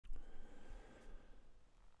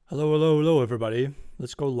Hello, hello, hello, everybody.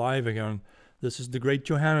 Let's go live again. This is the great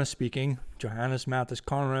Johannes speaking. Johannes Matthijs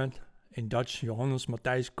Conrad. In Dutch, Johannes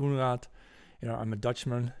Matthijs Conrad. I'm a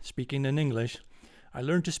Dutchman speaking in English. I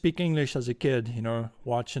learned to speak English as a kid,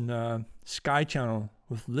 watching Sky Channel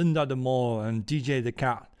with Linda de Mol and DJ the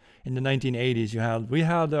Cat. In the 1980s, we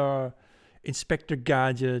had Inspector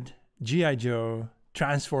Gadget, G.I. Joe,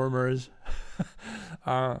 Transformers.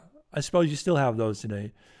 I suppose you still have those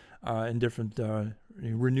today in different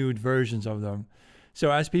renewed versions of them.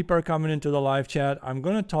 So as people are coming into the live chat, I'm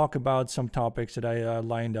going to talk about some topics that I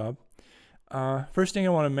lined up. First thing I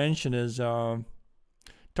want to mention is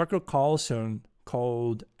Tucker Carlson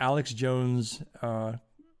called Alex Jones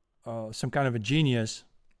some kind of a genius,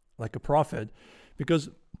 like a prophet, because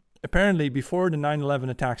apparently before the 9/11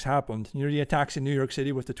 attacks happened, the attacks in New York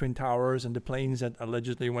City with the Twin Towers and the planes that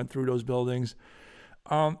allegedly went through those buildings,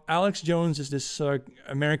 Alex Jones is this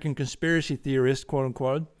American conspiracy theorist, quote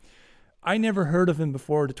unquote. I never heard of him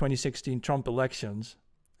before the 2016 Trump elections.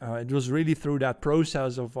 It was really through that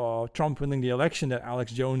process of Trump winning the election that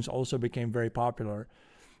Alex Jones also became very popular,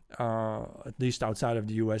 at least outside of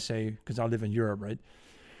the USA, because I live in Europe, right?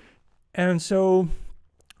 And so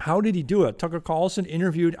how did he do it? Tucker Carlson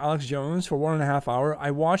interviewed Alex Jones for 1.5 hours. I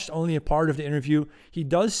watched only a part of the interview. He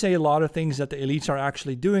does say a lot of things that the elites are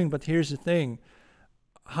actually doing, but here's the thing.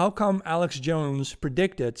 How come Alex Jones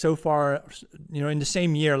predicted so far, in the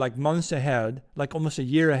same year, like months ahead, like almost a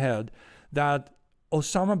year ahead, that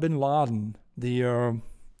Osama bin Laden, the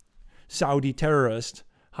Saudi terrorist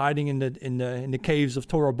hiding in the caves of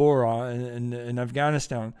Tora Bora in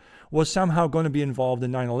Afghanistan, was somehow going to be involved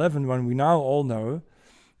in 9/11, when we now all know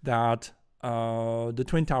that the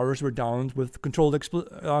Twin Towers were downed with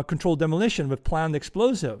controlled demolition with planned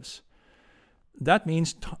explosives? That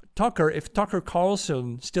means if Tucker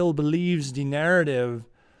Carlson still believes the narrative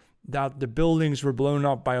that the buildings were blown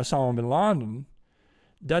up by Osama bin Laden,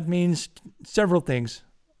 that means several things.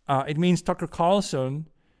 It means Tucker Carlson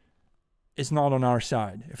is not on our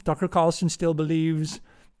side. If Tucker Carlson still believes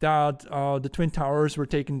that the Twin Towers were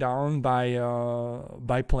taken down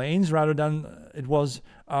by planes rather than it was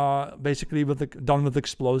basically done with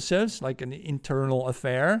explosives, like an internal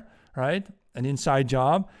affair, right? An inside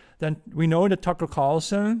job, then we know that Tucker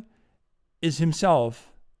Carlson is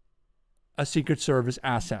himself a Secret Service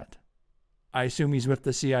asset. I assume he's with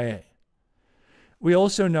the CIA. We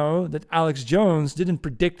also know that Alex Jones didn't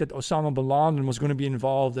predict that Osama bin Laden was going to be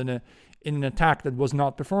involved in an attack that was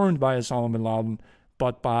not performed by Osama bin Laden,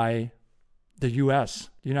 but by the US.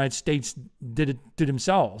 The United States did it to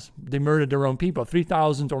themselves. They murdered their own people.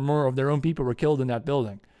 3,000 or more of their own people were killed in that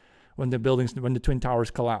building when the Twin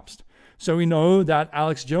Towers collapsed. So we know that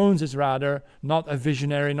Alex Jones is rather not a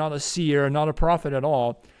visionary, not a seer, not a prophet at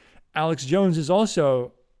all. Alex Jones is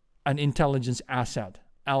also an intelligence asset.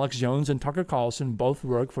 Alex Jones and Tucker Carlson both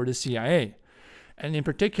work for the CIA. And in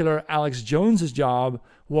particular, Alex Jones's job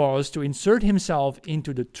was to insert himself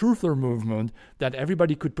into the truther movement that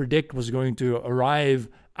everybody could predict was going to arrive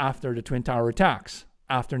after the Twin Tower attacks,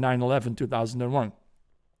 after 9/11, 2001.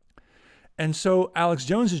 And so Alex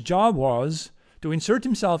Jones's job was to insert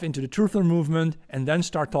himself into the truther movement and then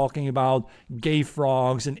start talking about gay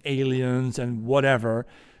frogs and aliens and whatever.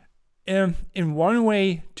 In one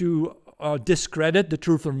way to discredit the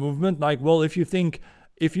truther movement, like, well, if you think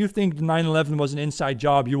the 9/11 was an inside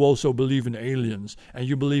job, you also believe in aliens and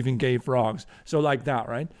you believe in gay frogs. So like that,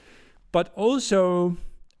 right? But also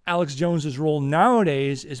Alex Jones's role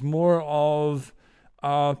nowadays is more of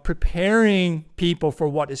preparing people for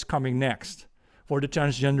what is coming next, for the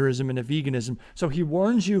transgenderism and the veganism. So he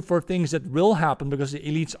warns you for things that will happen because the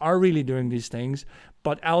elites are really doing these things.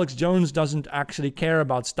 But Alex Jones doesn't actually care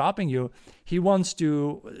about stopping you. He wants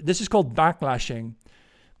to, this is called backlashing.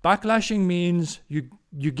 Backlashing means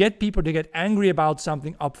you get people to get angry about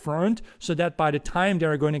something up front so that by the time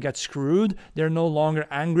they're going to get screwed, they're no longer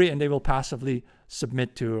angry and they will passively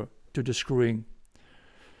submit to the screwing.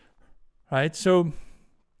 Right? So,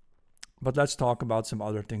 but let's talk about some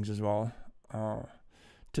other things as well.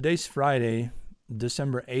 Today's Friday,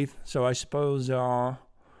 December 8th, so I suppose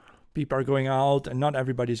people are going out and not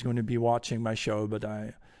everybody's going to be watching my show, but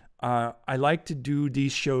I like to do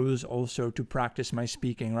these shows also to practice my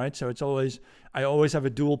speaking, right? So I always have a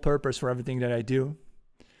dual purpose for everything that I do.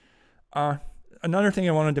 Another thing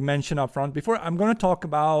I wanted to mention up front, before I'm going to talk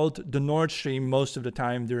about the Nord Stream most of the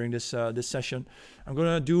time during this session. I'm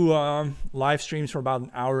going to do live streams for about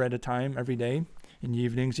an hour at a time every day in the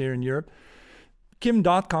evenings here in Europe. Kim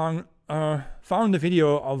Dotcon found a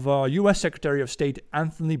video of U.S. Secretary of State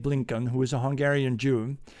Anthony Blinken, who is a Hungarian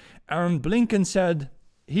Jew. And Blinken said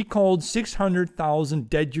he called 600,000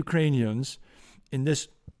 dead Ukrainians in this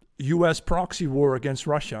US proxy war against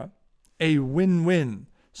Russia a win-win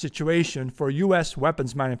situation for US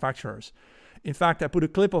weapons manufacturers. In fact, I put a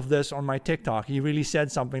clip of this on my TikTok. He really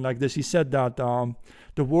said something like this. He said that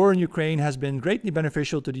the war in Ukraine has been greatly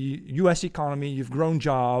beneficial to the US economy. You've grown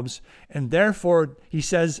jobs. And therefore, he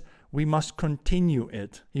says, we must continue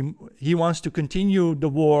it. He wants to continue the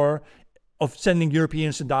war of sending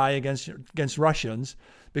Europeans to die against Russians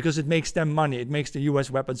because it makes them money. It makes the US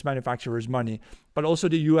weapons manufacturers money. But also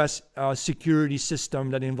the US security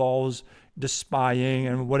system that involves the spying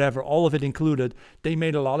and whatever, all of it included, they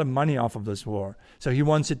made a lot of money off of this war. So he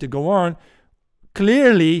wants it to go on.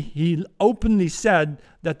 Clearly, he openly said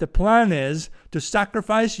that the plan is to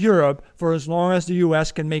sacrifice Europe for as long as the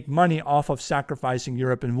US can make money off of sacrificing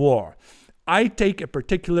Europe in war. I take a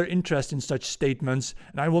particular interest in such statements,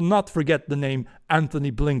 and I will not forget the name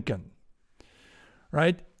Anthony Blinken.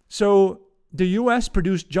 Right? So the US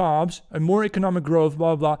produced jobs and more economic growth,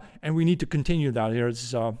 blah, blah, and we need to continue that.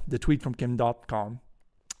 Here's the tweet from Kim.com.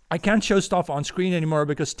 I can't show stuff on screen anymore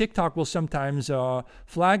because TikTok will sometimes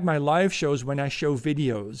flag my live shows when I show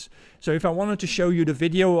videos. So if I wanted to show you the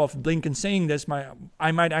video of Blinken saying this,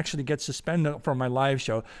 I might actually get suspended from my live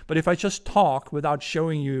show. But if I just talk without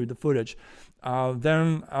showing you the footage,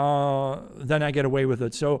 then I get away with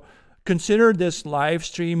it. So consider this live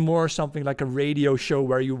stream more something like a radio show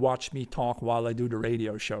where you watch me talk while I do the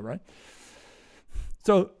radio show, right?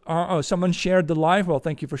 So, someone shared the live. Well,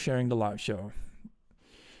 thank you for sharing the live show.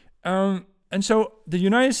 And so the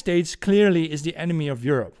United States clearly is the enemy of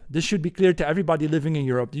Europe. This should be clear to everybody living in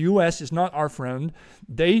Europe. The US is not our friend.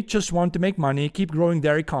 They just want to make money, keep growing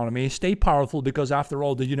their economy, stay powerful because after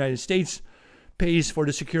all, the United States pays for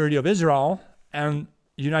the security of Israel, and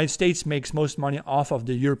the United States makes most money off of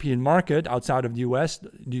the European market outside of the US.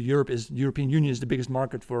 The European Union is the biggest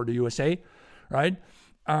market for the USA, right?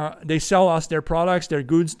 They sell us their products, their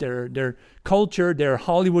goods, their culture, their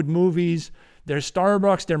Hollywood movies, their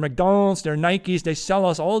Starbucks, their McDonald's, their Nikes. They sell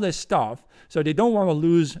us all this stuff. So they don't want to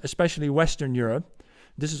lose, especially Western Europe.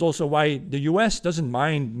 This is also why the US doesn't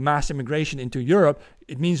mind mass immigration into Europe.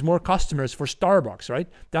 It means more customers for Starbucks, right?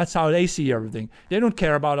 That's how they see everything. They don't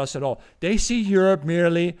care about us at all. They see Europe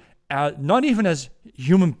merely not even as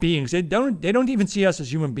human beings. They don't even see us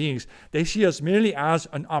as human beings. They see us merely as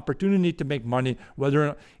an opportunity to make money.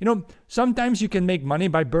 Whether, sometimes you can make money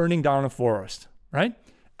by burning down a forest, right?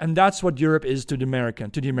 And that's what Europe is to the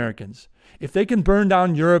Americans. If they can burn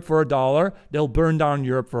down Europe for $1, they'll burn down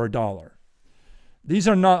Europe for $1. These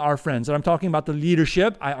are not our friends. And I'm talking about the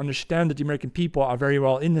leadership. I understand that the American people are very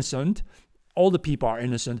well innocent. All the people are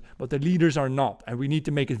innocent, but the leaders are not. And we need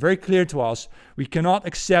to make it very clear to us, we cannot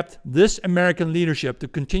accept this American leadership to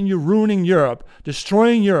continue ruining Europe,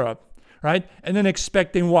 destroying Europe, right? And then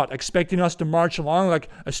expecting what? Expecting us to march along like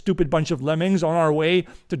a stupid bunch of lemmings on our way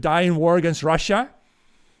to die in war against Russia?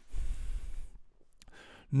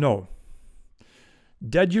 No.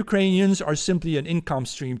 Dead Ukrainians are simply an income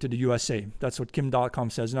stream to the USA. That's what Kim.com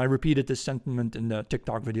says. And I repeated this sentiment in the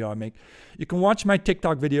TikTok video I make. You can watch my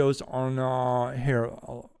TikTok videos on here.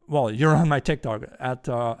 Well, you're on my TikTok at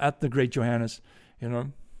the Great Johannes,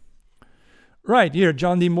 Right, here,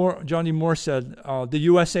 John D. Moore said, the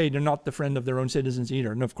USA, they're not the friend of their own citizens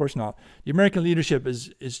either. No, of course not. The American leadership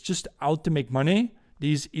is just out to make money.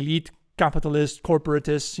 These elite capitalists,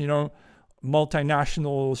 corporatists,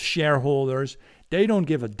 multinational shareholders, they don't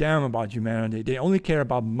give a damn about humanity. They only care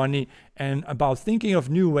about money and about thinking of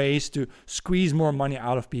new ways to squeeze more money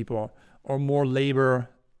out of people or more labor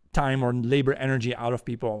time or labor energy out of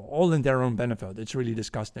people, all in their own benefit. It's really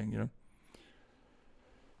disgusting,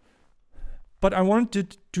 But I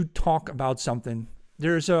wanted to talk about something.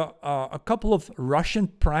 There's a couple of Russian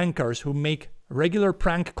prankers who make regular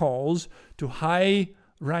prank calls to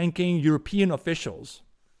high-ranking European officials.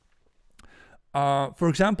 For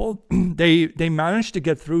example, they managed to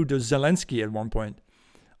get through to Zelensky at one point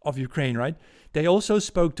of Ukraine, right? They also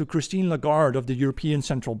spoke to Christine Lagarde of the European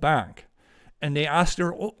Central Bank, and they asked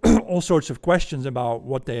her all sorts of questions about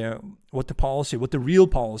what the real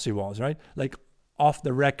policy was, right? Like off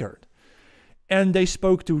the record. And they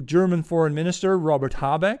spoke to German Foreign Minister Robert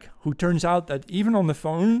Habeck, who turns out that even on the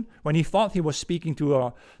phone, when he thought he was speaking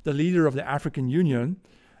to the leader of the African Union,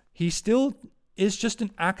 he still is just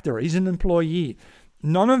an actor. He's an employee.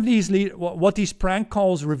 None of these what these prank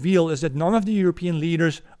calls reveal is that none of the European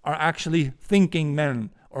leaders are actually thinking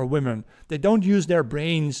men or women. They don't use their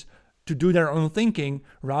brains to do their own thinking.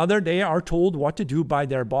 Rather, they are told what to do by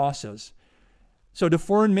their bosses. So the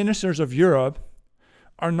foreign ministers of Europe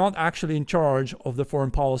are not actually in charge of the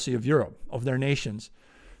foreign policy of Europe, of their nations.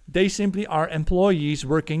 They simply are employees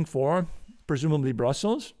working for, presumably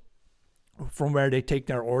Brussels, from where they take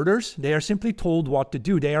their orders. They are simply told what to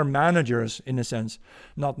do. They are managers, in a sense,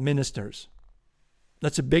 not ministers.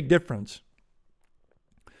 That's a big difference.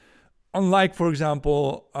 Unlike, for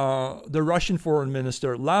example, the Russian foreign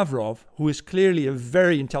minister Lavrov, who is clearly a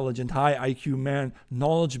very intelligent, high IQ man,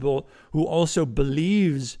 knowledgeable, who also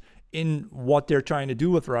believes in what they're trying to do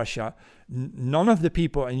with Russia. None of the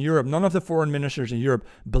people in Europe, none of the foreign ministers in Europe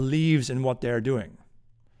believes in what they're doing.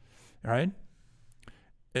 Right?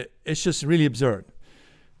 It's just really absurd.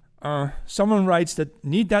 Someone writes that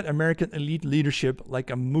need that American elite leadership like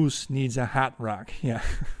a moose needs a hat rack. Yeah.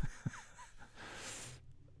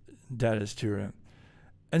 That is true.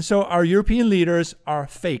 And so our European leaders are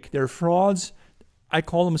fake. They're frauds. I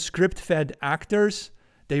call them script-fed actors.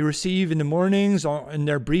 They receive in the mornings, or in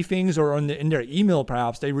their briefings, or in their email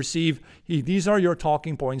perhaps, they receive, these are your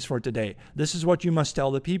talking points for today. This is what you must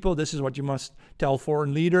tell the people. This is what you must tell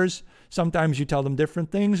foreign leaders. Sometimes you tell them different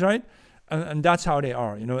things, right? And that's how they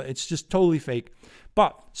are. You know, it's just totally fake.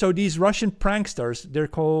 But, so these Russian pranksters, they're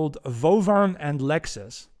called Vovan and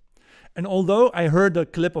Lexus. And although I heard a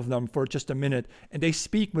clip of them for just a minute, and they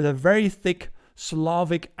speak with a very thick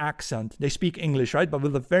Slavic accent. They speak English, right? But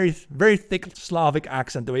with a very, very thick Slavic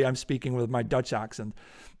accent, the way I'm speaking with my Dutch accent.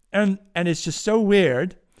 And it's just so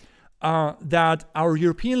weird that our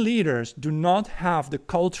European leaders do not have the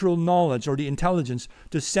cultural knowledge or the intelligence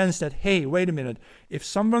to sense that, hey, wait a minute, if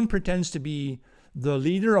someone pretends to be the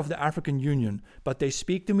leader of the African Union, but they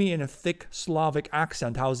speak to me in a thick Slavic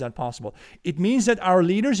accent, how is that possible? It means that our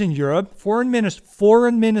leaders in Europe, foreign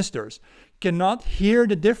ministers, cannot hear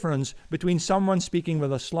the difference between someone speaking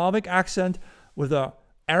with a Slavic accent, with an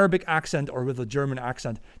Arabic accent, or with a German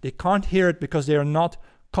accent. They can't hear it because they are not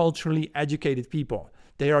culturally educated people.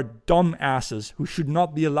 They are dumb asses who should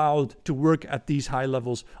not be allowed to work at these high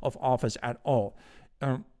levels of office at all.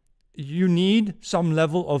 You need some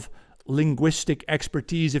level of linguistic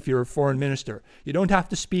expertise if you're a foreign minister. You don't have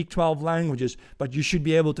to speak 12 languages, but you should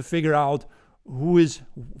be able to figure out who is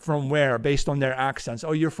from where based on their accents.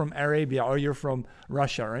 Oh, you're from Arabia, or you're from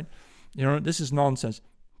Russia, right? You know, this is nonsense.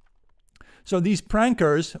 So these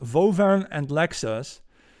prankers, Vovan and Lexus,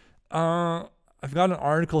 I've got an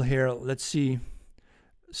article here. Let's see.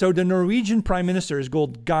 So the Norwegian Prime Minister is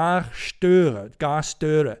called Gahr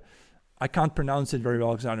Støre. I can't pronounce it very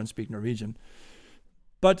well because I don't speak Norwegian.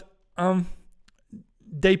 But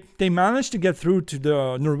they managed to get through to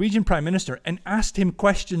the Norwegian Prime Minister and asked him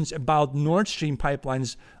questions about Nord Stream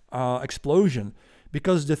pipeline's explosion.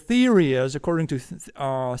 Because the theory is, according to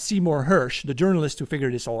Seymour Hersh, the journalist who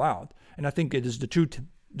figured this all out, and I think it is the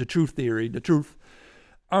truth theory,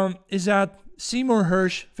 is that Seymour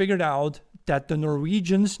Hersh figured out that the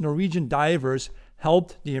Norwegian divers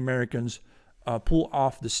helped the Americans pull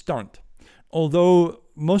off the stunt. Although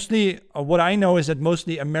mostly, what I know is that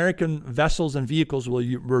mostly American vessels and vehicles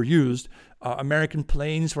were used. American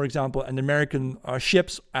planes, for example, and American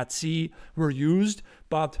ships at sea were used,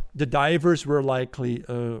 but the divers were likely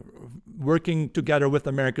working together with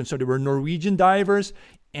Americans. So there were Norwegian divers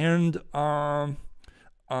and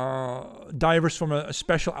divers from a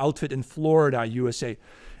special outfit in Florida, USA.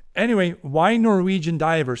 Anyway, why Norwegian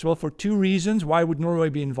divers? Well, for two reasons. Why would Norway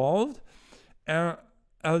be involved?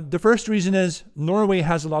 The first reason is Norway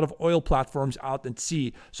has a lot of oil platforms out at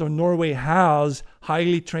sea. So Norway has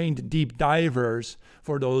highly trained deep divers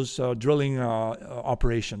for those drilling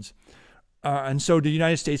operations. And so the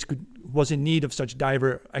United States was in need of such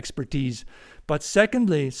diver expertise. But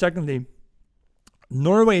secondly,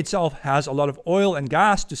 Norway itself has a lot of oil and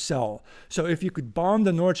gas to sell. So if you could bomb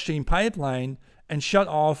the Nord Stream pipeline and shut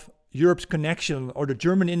off Europe's connection or the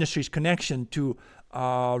German industry's connection to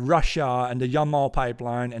Russia and the Yamal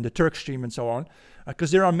pipeline and the Turk Stream and so on,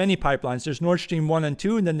 because there are many pipelines. There's Nord Stream 1 and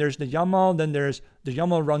 2, and then there's the Yamal, then there's the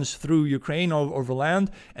Yamal runs through Ukraine over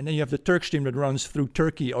land, and then you have the Turk Stream that runs through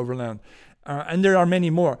Turkey over land. And there are many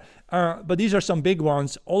more. But these are some big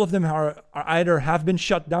ones. All of them are either have been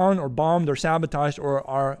shut down or bombed or sabotaged or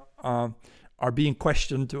are being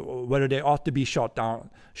questioned whether they ought to be shot down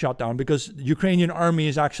because the Ukrainian army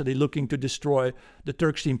is actually looking to destroy the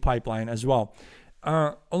Turk Stream pipeline as well.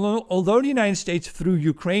 Although the United States threw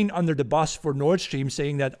Ukraine under the bus for Nord Stream,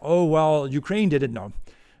 saying that, oh, well, Ukraine did it. No.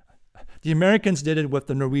 The Americans did it with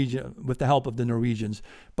the help of the Norwegians.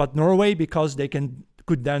 But Norway, because they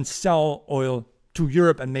could then sell oil to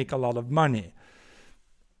Europe and make a lot of money.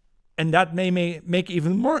 And that make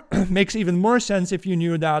even more makes even more sense if you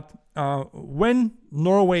knew that when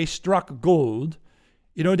Norway struck gold,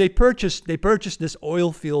 you know, they purchased this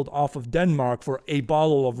oil field off of Denmark for a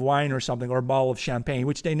bottle of wine or something, or a bottle of champagne,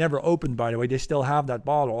 which they never opened, by the way. They still have that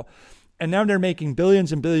bottle. And now they're making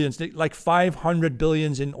billions and billions, like 500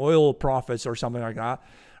 billions in oil profits or something like that,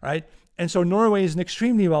 right? And so Norway is an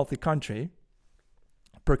extremely wealthy country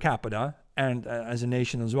per capita and as a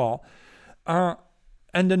nation as well.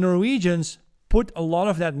 And the Norwegians put a lot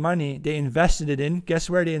of that money, they invested it in. Guess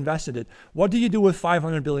where they invested it? What do you do with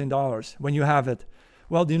 $500 billion when you have it?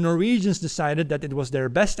 Well, the Norwegians decided that it was their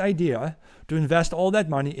best idea to invest all that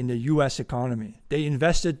money in the US economy. They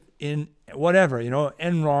invested in whatever,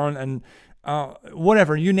 Enron and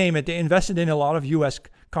whatever, you name it. They invested in a lot of US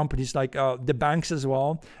companies, like the banks as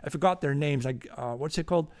well. I forgot their names, like what's it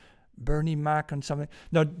called? Bernie Mac and something.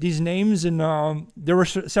 No, these names, and there were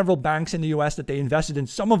several banks in the US that they invested in.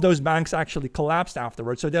 Some of those banks actually collapsed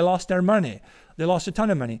afterwards, so they lost their money. They lost a ton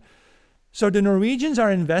of money. So the Norwegians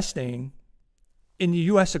are investing in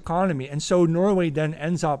the US economy, and so Norway then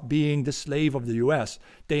ends up being the slave of the US.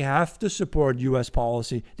 They have to support US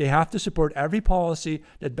policy. They have to support every policy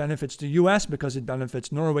that benefits the US because it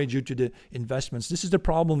benefits Norway due to the investments. This is the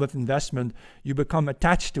problem with investment. You become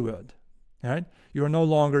attached to it, right? You are no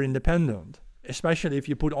longer independent, especially if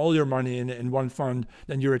you put all your money in one fund,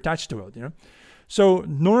 then you're attached to it, So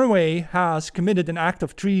Norway has committed an act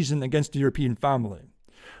of treason against the European family.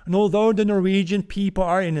 And although the Norwegian people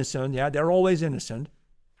are innocent, they're always innocent,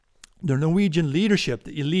 the Norwegian leadership,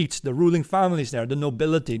 the elites, the ruling families there, the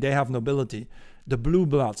nobility, they have nobility, the blue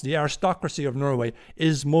bloods, the aristocracy of Norway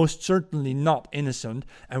is most certainly not innocent,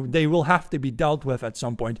 and they will have to be dealt with at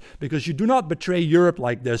some point, because you do not betray Europe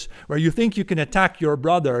like this, where you think you can attack your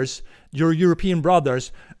brothers, your European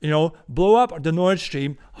brothers, blow up the Nord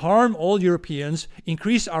Stream, harm all Europeans,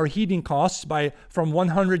 increase our heating costs from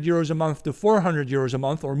 100 euros a month to 400 euros a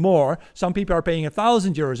month or more. Some people are paying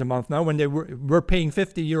 1,000 euros a month now when they were paying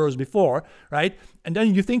 50 euros before, right? And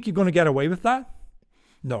then you think you're going to get away with that?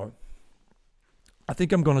 No. I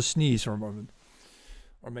think I'm going to sneeze for a moment.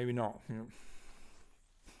 Or maybe not.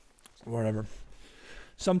 Whatever.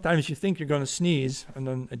 Sometimes you think you're going to sneeze and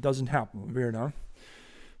then it doesn't happen. Weird, huh?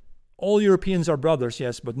 All Europeans are brothers,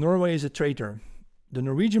 yes, but Norway is a traitor. The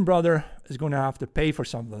Norwegian brother is going to have to pay for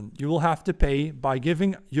something. You will have to pay by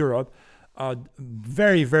giving Europe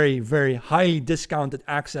very, very, very highly discounted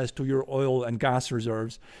access to your oil and gas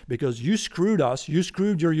reserves, because you screwed us, you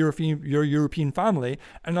screwed your European family,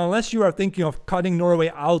 and unless you are thinking of cutting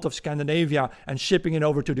Norway out of Scandinavia and shipping it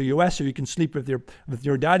over to the US so you can sleep with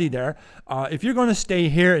your daddy there, if you're going to stay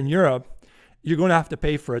here in Europe, you're going to have to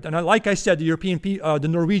pay for it. And like I said, the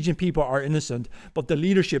Norwegian people are innocent, but the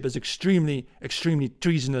leadership is extremely, extremely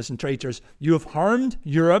treasonous and traitors. You have harmed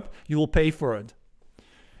Europe, you will pay for it.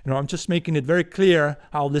 I'm just making it very clear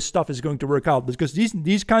how this stuff is going to work out, because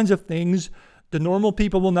these kinds of things, the normal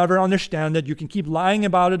people will never understand it. You can keep lying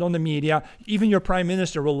about it on the media. Even your prime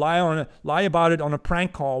minister will lie about it on a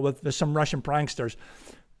prank call with some Russian pranksters.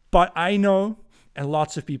 But I know, and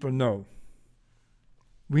lots of people know.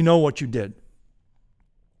 We know what you did.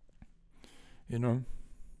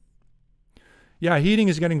 Yeah, heating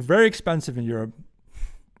is getting very expensive in Europe.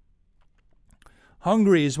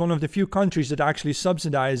 Hungary is one of the few countries that actually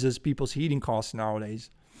subsidizes people's heating costs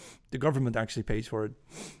nowadays. The government actually pays for it,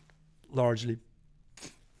 largely.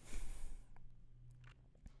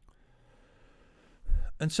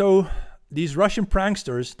 And so these Russian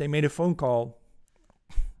pranksters, they made a phone call.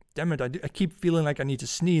 Damn it, I keep feeling like I need to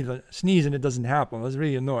sneeze and it doesn't happen. That's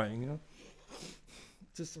really annoying.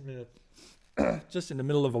 Just a minute. Just in the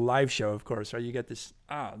middle of a live show, of course, right? You get this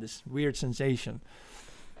weird sensation.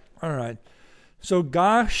 All right. So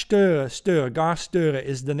Gahr Støre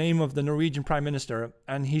is the name of the Norwegian Prime Minister,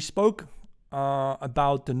 and he spoke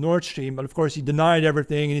about the Nord Stream, but of course he denied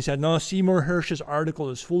everything, and he said, no, Seymour Hersh's article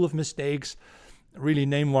is full of mistakes. Really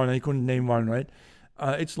name one, and he couldn't name one, right?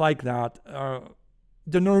 It's like that.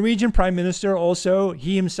 The Norwegian Prime Minister also,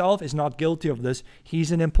 he himself is not guilty of this.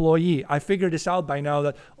 He's an employee. I figured this out by now,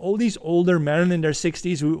 that all these older men in their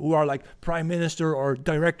 60s who are like Prime Minister or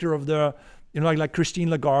Director of the, like Christine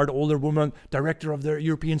Lagarde, older woman, director of the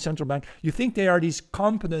European Central Bank. You think they are these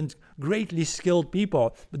competent, greatly skilled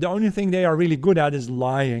people, but the only thing they are really good at is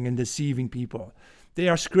lying and deceiving people. They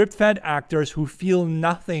are script-fed actors who feel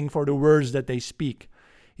nothing for the words that they speak.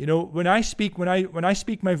 When I speak my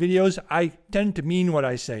videos, I tend to mean what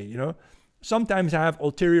I say, Sometimes I have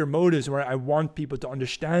ulterior motives where I want people to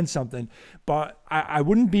understand something, but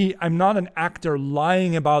I'm not an actor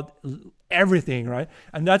lying about everything, right?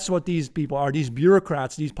 And that's what these people are, these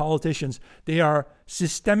bureaucrats, these politicians. They are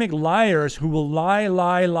systemic liars who will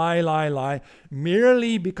lie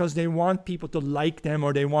merely because they want people to like them,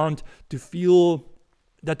 or they want to feel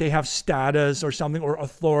that they have status or something, or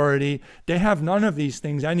authority. They have none of these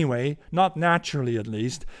things anyway, not naturally at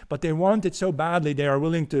least, but they want it so badly they are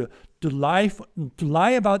willing to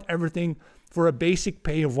lie about everything for a basic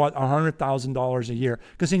pay of what, $100,000 a year.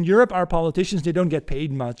 Because in Europe, our politicians, they don't get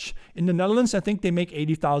paid much. In the Netherlands, I think they make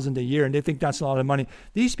 $80,000 a year, and they think that's a lot of money.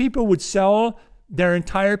 These people would sell their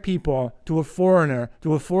entire people to a foreigner,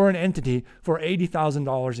 to a foreign entity, for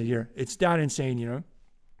 $80,000 a year. It's that insane, you know?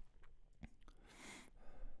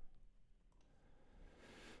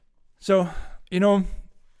 So, you know,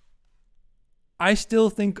 I still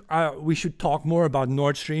think we should talk more about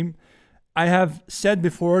Nord Stream. I have said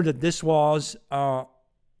before that this was an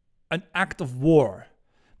act of war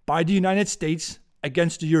by the United States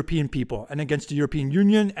against the European people and against the European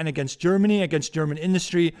Union and against Germany, against German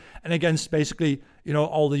industry, and against basically, you know,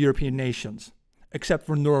 all the European nations, except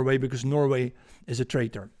for Norway, because Norway is a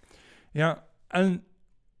traitor. Yeah, and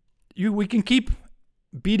we can keep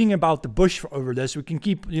beating about the bush over this. We can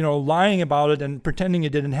keep, you know, lying about it and pretending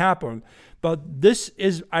it didn't happen. But this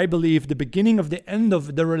is, I believe, the beginning of the end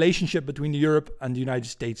of the relationship between Europe and the United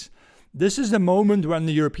States. This is the moment when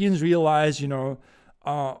the Europeans realize, you know,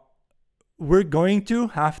 we're going to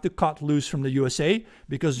have to cut loose from the USA,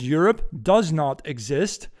 because Europe does not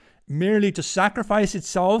exist merely to sacrifice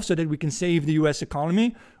itself so that we can save the US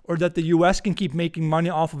economy, or that the US can keep making money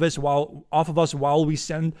off of us while we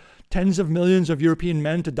send tens of millions of European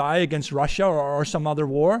men to die against Russia or some other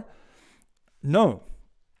war. No,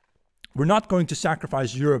 we're not going to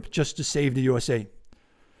sacrifice Europe just to save the USA.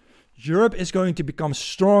 Europe is going to become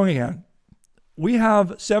strong again. We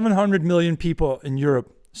have 700 million people in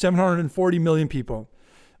Europe, 740 million people.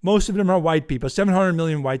 Most of them are white people, 700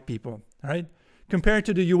 million white people, right? Compared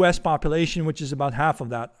to the US population, which is about half of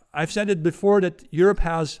that. I've said it before that Europe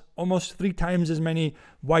has almost 3 times as many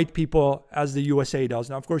white people as the USA does.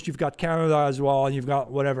 Now, of course, you've got Canada as well, and you've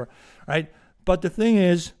got whatever, right? But the thing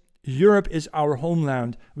is, Europe is our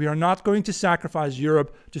homeland. We are not going to sacrifice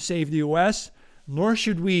Europe to save the US, nor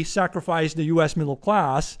should we sacrifice the US middle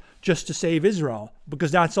class just to save Israel,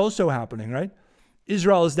 because that's also happening, right?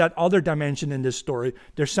 Israel is that other dimension in this story.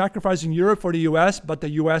 They're sacrificing Europe for the US, but the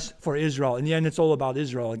US for Israel. In the end, it's all about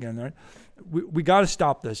Israel again, right? We got to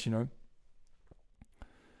stop this, you know.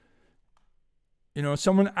 You know,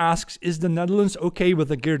 someone asks, is the Netherlands okay with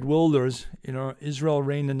the Geert Wilders? You know, Israel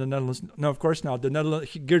reigned in the Netherlands. No, of course not. The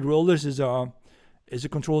Netherlands, Geert Wilders is a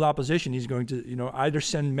controlled opposition. He's going to, you know, either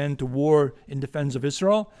send men to war in defense of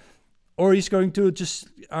Israel, or he's going to just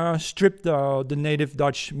strip the native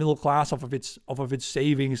Dutch middle class off of its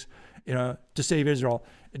savings, you know, to save Israel.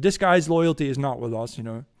 This guy's loyalty is not with us, you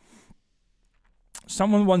know.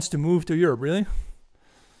 Someone wants to move to Europe, really?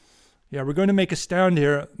 Yeah, we're going to make a stand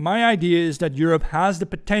here. My idea is that Europe has the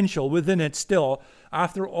potential within it still.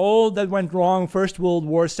 After all that went wrong, First World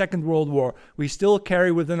War, Second World War, we still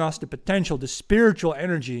carry within us the potential, the spiritual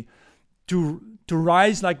energy to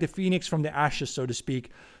rise like the phoenix from the ashes, so to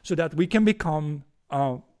speak, so that we can become,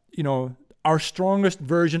 you know, our strongest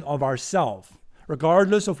version of ourselves,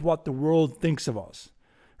 regardless of what the world thinks of us,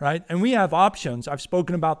 right? And we have options. I've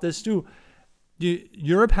spoken about this too.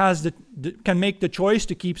 Europe has can make the choice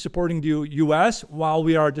to keep supporting the US while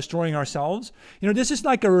we are destroying ourselves. You know, this is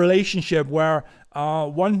like a relationship where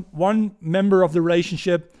one member of the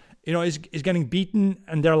relationship, you know, is getting beaten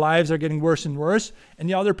and their lives are getting worse and worse, and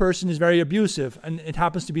the other person is very abusive. And it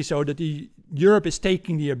happens to be so that Europe is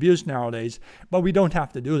taking the abuse nowadays, but we don't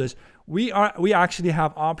have to do this. We actually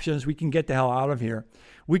have options. We can get the hell out of here.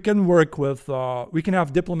 We can work with, we can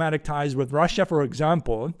have diplomatic ties with Russia, for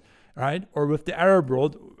example, right? Or with the Arab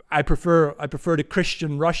world. I prefer the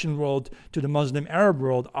Christian Russian world to the Muslim Arab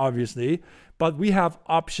world, obviously, but we have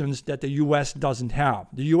options that the US doesn't have.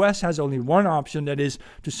 The US has only one option, that is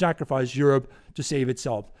to sacrifice Europe to save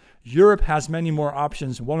itself. Europe has many more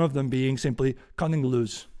options, one of them being simply cutting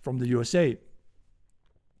loose from the USA.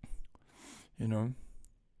 You know.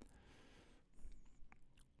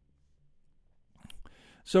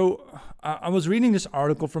 So I was reading this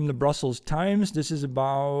article from the Brussels Times. This is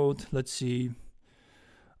about, let's see.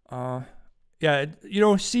 Yeah, you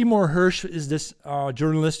know, Seymour Hersh is this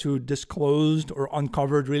journalist who disclosed or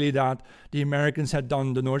uncovered really that the Americans had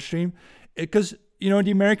done the Nord Stream. Because, you know,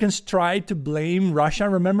 the Americans tried to blame Russia.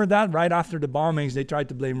 Remember that? Right after the bombings, they tried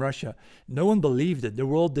to blame Russia. No one believed it. The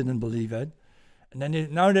world didn't believe it. And then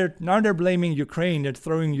now they're blaming Ukraine. They're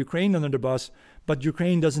throwing Ukraine under the bus. But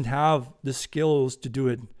Ukraine doesn't have the skills to do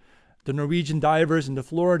it. The Norwegian divers and the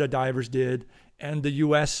Florida divers did, and the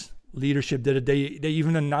U.S. leadership did it. They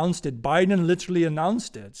even announced it. Biden literally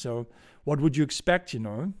announced it. So what would you expect, you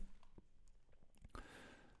know?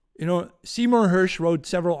 You know, Seymour Hersh wrote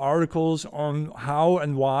several articles on how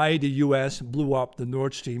and why the U.S. blew up the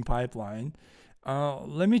Nord Stream pipeline.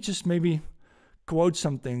 Let me just maybe quote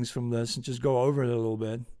some things from this and just go over it a little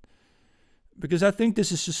bit. Because I think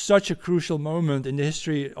this is just such a crucial moment in the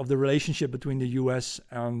history of the relationship between the U.S.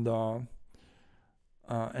 and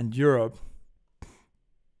Europe.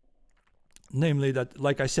 Namely that,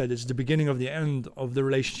 like I said, it's the beginning of the end of the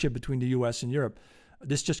relationship between the U.S. and Europe.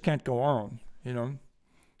 This just can't go on, you know.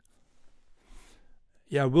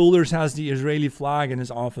 Yeah, Wilders has the Israeli flag in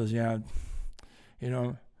his office, yeah. You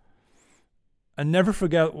know. And never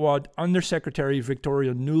forget what Undersecretary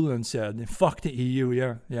Victoria Nuland said. Fuck the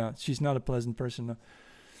EU, yeah. She's not a pleasant person. No.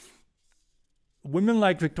 Women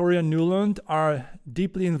like Victoria Nuland are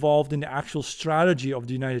deeply involved in the actual strategy of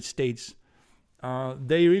the United States.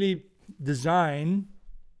 They really design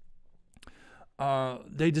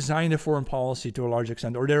their foreign policy to a large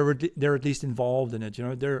extent, or they're at least involved in it.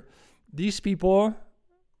 You know, these people,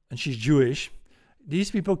 and she's Jewish.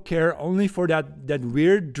 These people care only for that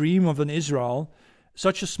weird dream of an Israel,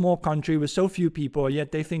 such a small country with so few people,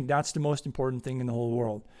 yet they think that's the most important thing in the whole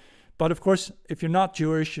world. But of course, if you're not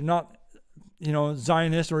Jewish, you're not, you know,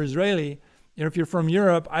 Zionist or Israeli, you know, if you're from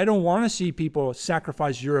Europe, I don't want to see people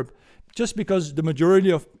sacrifice Europe just because the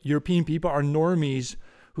majority of European people are normies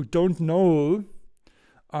who don't know,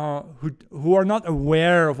 who are not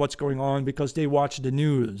aware of what's going on because they watch the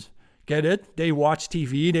news. Get it? They watch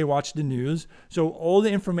TV, they watch the news. So all the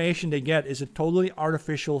information they get is a totally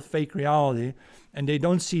artificial fake reality, and they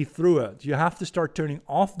don't see through it. You have to start turning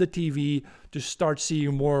off the TV to start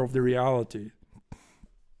seeing more of the reality.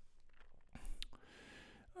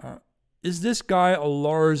 Is this guy a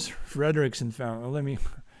Lars Frederiksen fan? Well,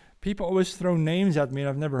 people always throw names at me and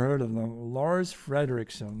I've never heard of them. Lars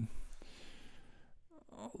Frederiksen.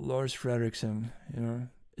 Lars Frederiksen, you know,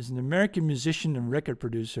 is an American musician and record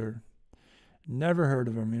producer. Never heard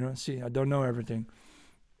of him, you know. See, I don't know everything.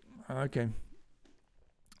 Okay.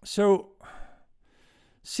 So,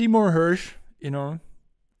 Seymour Hersh, you know,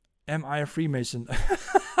 am I a Freemason?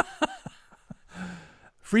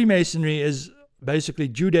 Freemasonry is basically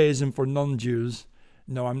Judaism for non-Jews.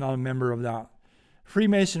 No, I'm not a member of that.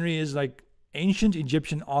 Freemasonry is like ancient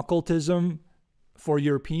Egyptian occultism for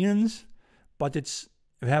Europeans, but it's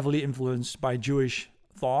heavily influenced by Jewish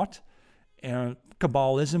thought and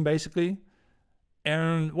Kabbalism, basically.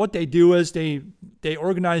 And what they do is they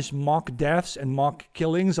organize mock deaths and mock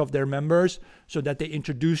killings of their members so that they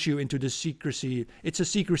introduce you into the secrecy. It's a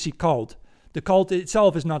secrecy cult. The cult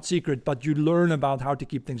itself is not secret, but you learn about how to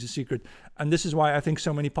keep things a secret. And this is why I think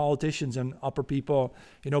so many politicians and upper people,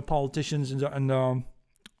 you know, politicians and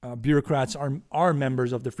bureaucrats are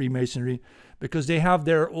members of the Freemasonry, because they have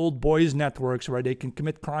their old boys networks where they can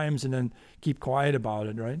commit crimes and then keep quiet about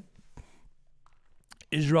it, right?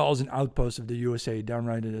 Israel is an outpost of the USA.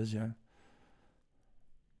 Downright it is, yeah.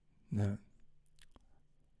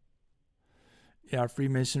 Yeah,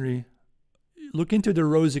 Freemasonry. Look into the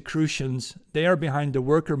Rosicrucians. They are behind the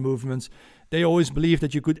worker movements. They always believe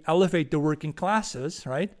that you could elevate the working classes,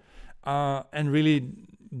 right? And really,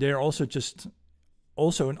 they're also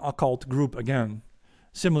an occult group again,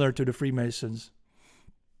 similar to the Freemasons.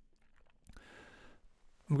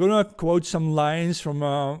 I'm going to quote some lines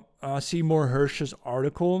from Seymour Hersh's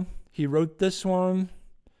article. He wrote this one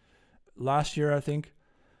last year, I think.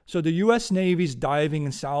 So the U.S. Navy's Diving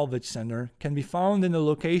and Salvage Center can be found in a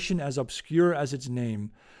location as obscure as its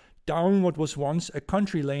name, down what was once a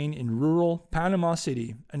country lane in rural Panama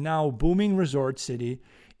City, a now booming resort city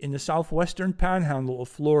in the southwestern panhandle of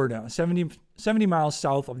Florida, 70 miles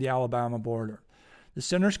south of the Alabama border. The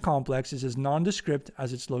center's complex is as nondescript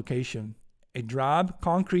as its location, a drab,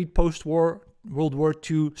 concrete post-war World War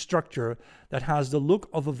II structure that has the look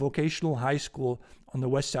of a vocational high school on the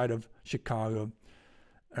west side of Chicago.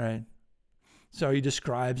 All right. So he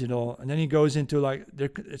describes it all. And then he goes into like,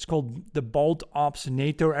 it's called the Balt Ops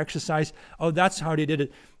NATO exercise. Oh, that's how they did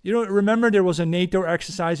it. You know, remember there was a NATO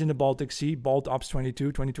exercise in the Baltic Sea, Balt Ops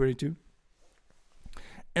 2022.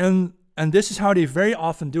 And this is how they very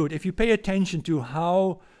often do it. If you pay attention to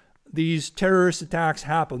how these terrorist attacks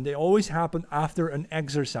happen, they always happen after an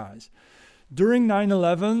exercise. During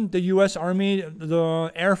 9/11, the U.S. Army,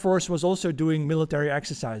 the Air Force was also doing military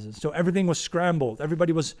exercises. So everything was scrambled.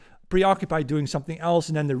 Everybody was preoccupied doing something else,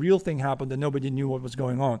 and then the real thing happened and nobody knew what was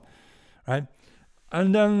going on, right?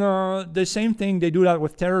 And then the same thing, they do that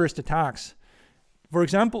with terrorist attacks. For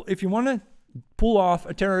example, if you want to pull off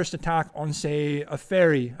a terrorist attack on, say, a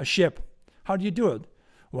ferry, a ship, how do you do it?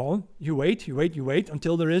 Well, you wait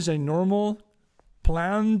until there is a normal,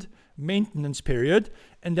 planned maintenance period,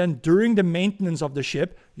 and then during the maintenance of the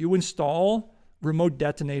ship, you install remote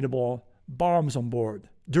detonatable bombs on board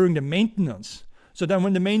during the maintenance. So then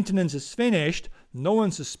when the maintenance is finished, no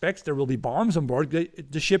one suspects there will be bombs on board.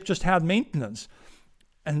 The ship just had maintenance.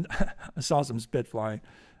 And I saw some spit flying.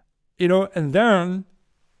 You know, and then,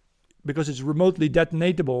 because it's remotely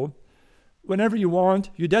detonatable, whenever you want,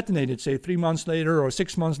 you detonate it, say 3 months later or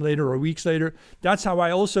 6 months later or weeks later. That's how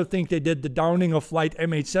I also think they did the downing of flight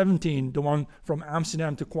MH17, the one from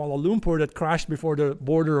Amsterdam to Kuala Lumpur that crashed before the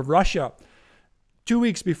border of Russia. 2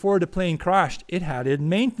 weeks before the plane crashed, it had a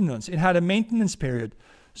maintenance. It had a maintenance period.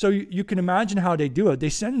 So you can imagine how they do it. They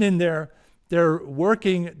send in their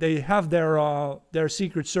working, they have their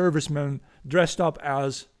Secret Servicemen dressed up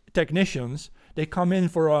as technicians. They come in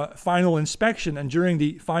for a final inspection, and during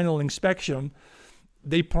the final inspection,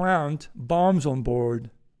 they plant bombs on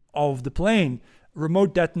board of the plane,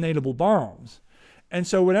 remote detonatable bombs. And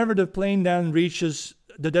so whenever the plane then reaches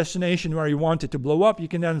the destination where you want it to blow up, you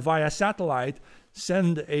can then via satellite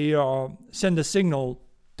send a signal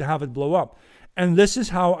to have it blow up. And this is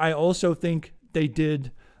how I also think they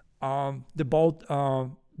did the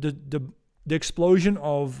explosion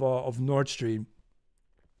of Nord Stream.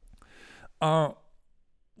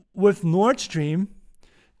 With Nord Stream,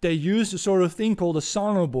 they used a sort of thing called a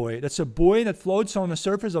sonobuoy. That's a buoy that floats on the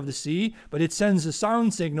surface of the sea, but it sends a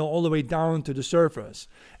sound signal all the way down to the surface.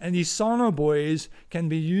 And these sonobuoys can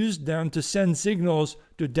be used then to send signals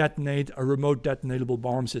to detonate a remote detonatable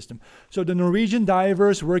bomb system. So the Norwegian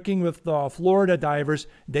divers working with the Florida divers,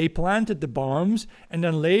 they planted the bombs, and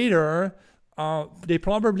then later they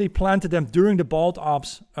probably planted them during the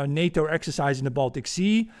BALTOPS NATO exercise in the Baltic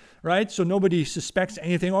Sea, right? So nobody suspects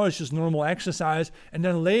anything. Oh, it's just normal exercise. And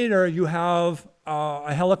then later you have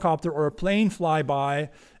a helicopter or a plane fly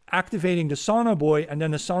by activating the sonobuoy, and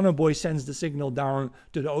then the sonobuoy sends the signal down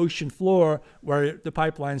to the ocean floor where the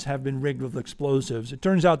pipelines have been rigged with explosives. It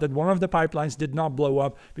turns out that one of the pipelines did not blow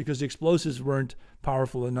up because the explosives weren't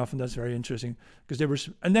powerful enough, and that's very interesting because they were.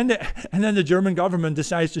 And then the German government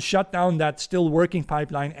decides to shut down that still working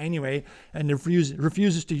pipeline anyway, and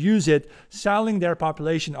refuses to use it, saddling their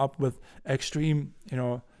population up with extreme,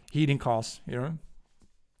 heating costs.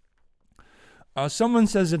 Someone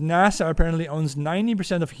says that NASA apparently owns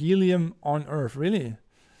 90% of helium on Earth. Really?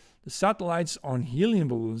 The satellites on helium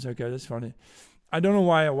balloons. Okay, that's funny. I don't know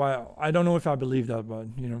why. I don't know if I believe that, but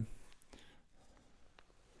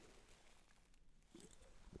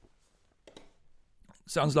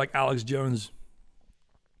sounds like Alex Jones.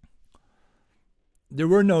 There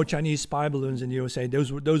were no Chinese spy balloons in the USA.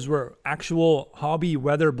 Those were actual hobby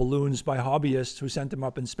weather balloons by hobbyists who sent them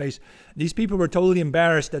up in space. These people were totally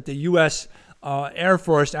embarrassed that the U.S. Air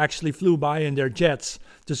Force actually flew by in their jets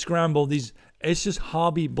to scramble these. It's just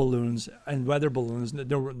hobby balloons and weather balloons.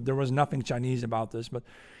 There was nothing Chinese about this. But,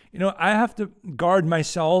 I have to guard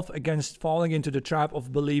myself against falling into the trap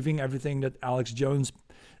of believing everything that Alex Jones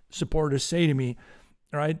supporters say to me,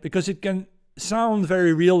 right? Because it can sound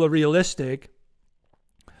very real or realistic,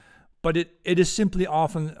 but it is simply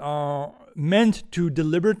often meant to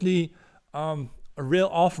deliberately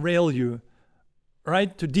off-rail you,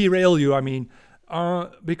 right? To derail you, I mean.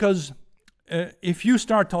 Because if you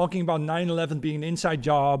start talking about 9/11 being an inside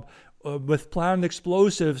job with planned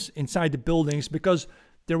explosives inside the buildings, because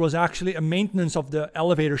there was actually a maintenance of the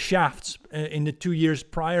elevator shafts in the 2 years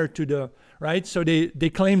prior to the, right? So they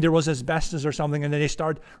claimed there was asbestos or something, and then they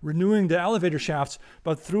start renewing the elevator shafts.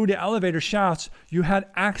 But through the elevator shafts, you had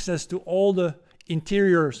access to all the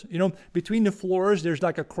interiors. Between the floors, there's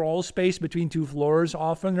like a crawl space between two floors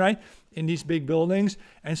often, right? In these big buildings.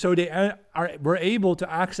 And so they were able to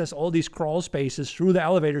access all these crawl spaces through the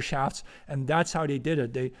elevator shafts, and that's how they did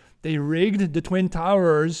it. They rigged the Twin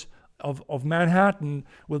Towers of Manhattan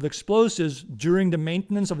with explosives during the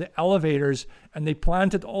maintenance of the elevators, and they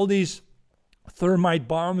planted all these thermite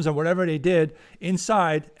bombs or whatever they did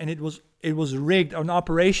inside, and it was rigged, an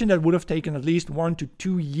operation that would have taken at least 1 to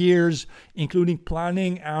 2 years, including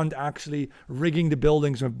planning and actually rigging the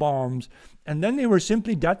buildings with bombs. And then they were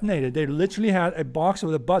simply detonated. They literally had a box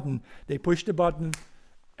with a button. They pushed the button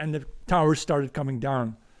and the towers started coming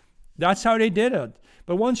down. That's how they did it.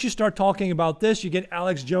 But once you start talking about this, you get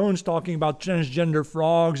Alex Jones talking about transgender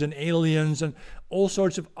frogs and aliens and all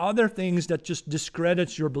sorts of other things that just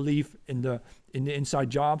discredits your belief in the inside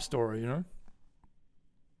job story,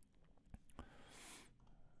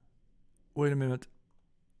 Wait a minute.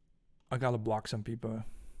 I gotta block some people.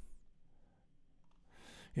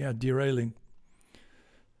 Yeah, derailing.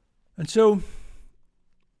 And so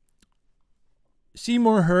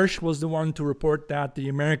Seymour Hersh was the one to report that the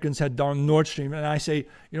Americans had done Nord Stream. And I say,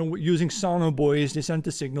 using sonobuoys, they sent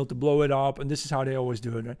the signal to blow it up. And this is how they always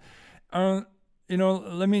do it. Right?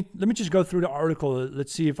 let me just go through the article.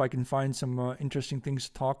 Let's see if I can find some interesting things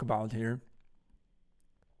to talk about here.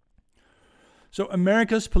 So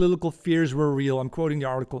America's political fears were real. I'm quoting the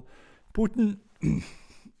article. Putin,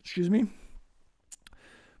 excuse me.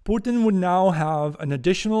 Putin would now have an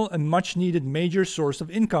additional and much needed major source of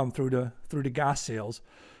income through the gas sales.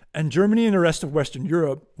 And Germany and the rest of Western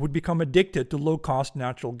Europe would become addicted to low-cost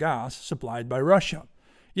natural gas supplied by Russia.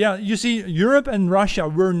 Yeah, you see, Europe and Russia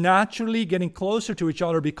were naturally getting closer to each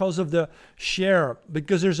other because of the share,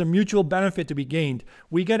 because there's a mutual benefit to be gained.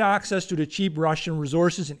 We get access to the cheap Russian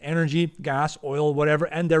resources in energy, gas, oil, whatever,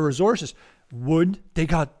 and their resources. Wood, they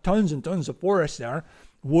got tons and tons of forests there.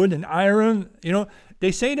 Wood and iron,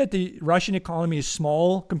 they say that the Russian economy is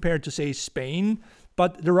small compared to, say, Spain,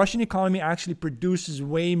 but the Russian economy actually produces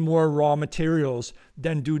way more raw materials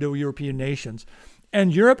than do the European nations.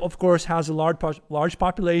 And Europe, of course, has a large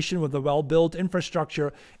population with a well-built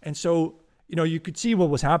infrastructure. And so, you could see what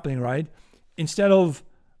was happening, right? Instead of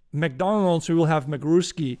McDonald's, we will have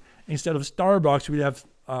McRuski. Instead of Starbucks, we have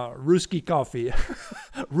Ruski coffee,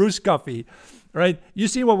 Rus coffee, right? You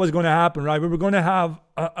see what was going to happen, right? We were going to have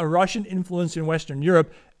a Russian influence in Western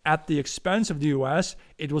Europe at the expense of the US.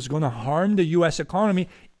 It was going to harm the US economy,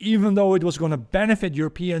 even though it was going to benefit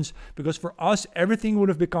Europeans, because for us, everything would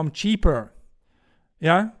have become cheaper.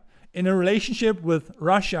 Yeah? In a relationship with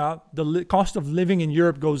Russia, the cost of living in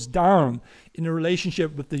Europe goes down. In a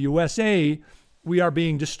relationship with the USA, we are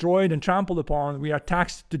being destroyed and trampled upon. We are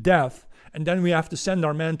taxed to death. And then we have to send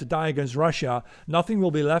our men to die against Russia. Nothing will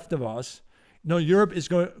be left of us. Europe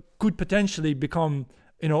could potentially become,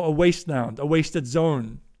 a wasteland, a wasted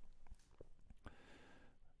zone.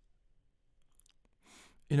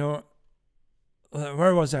 Where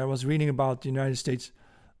was I? I was reading about the United States.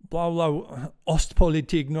 Blah, blah,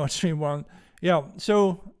 Ostpolitik, Nord Stream 1. Yeah,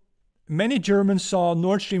 so many Germans saw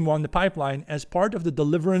Nord Stream 1, the pipeline, as part of the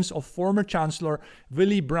deliverance of former Chancellor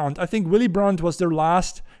Willy Brandt. I think Willy Brandt was their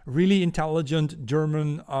last really intelligent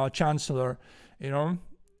German chancellor. The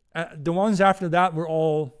ones after that were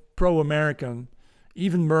all pro-American.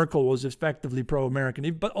 Even Merkel was effectively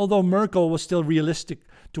pro-American. But although Merkel was still realistic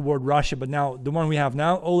toward Russia, but now the one we have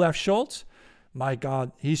now, Olaf Scholz, my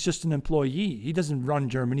God, he's just an employee. He doesn't run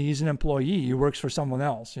Germany. He's an employee. He works for someone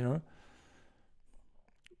else,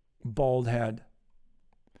 Bald head.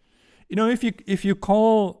 If you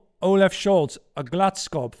call Olaf Scholz a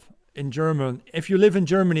Glatzkopf in German, if you live in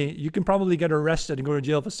Germany, you can probably get arrested and go to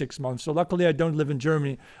jail for 6 months. So luckily I don't live in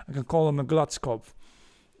Germany. I can call him a Glatzkopf,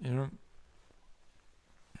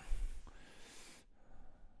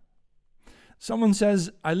 Someone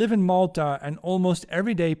says, I live in Malta and almost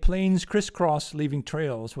every day planes crisscross leaving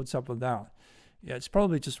trails. What's up with that? Yeah, it's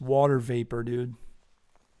probably just water vapor, dude.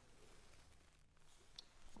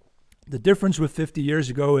 The difference with 50 years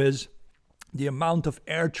ago is the amount of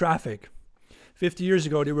air traffic. 50 years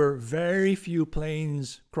ago, there were very few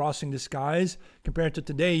planes crossing the skies. Compared to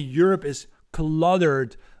today, Europe is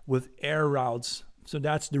cluttered with air routes. So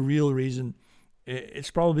that's the real reason.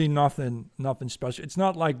 It's probably nothing special. It's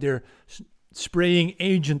not like they're spraying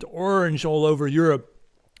Agent Orange all over Europe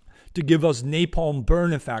to give us napalm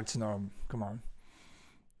burn effects. No, come on.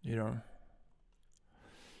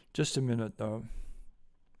 Just a minute, though.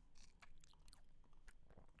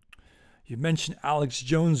 You mentioned Alex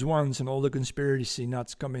Jones once and all the conspiracy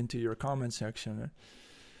nuts come into your comment section.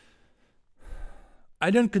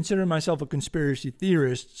 I don't consider myself a conspiracy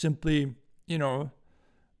theorist, simply, a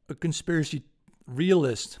conspiracy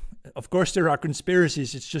realist. Of course, there are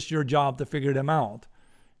conspiracies. It's just your job to figure them out,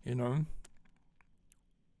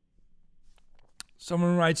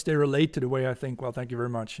 Someone writes they relate to the way I think. Well, thank you very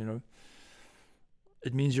much,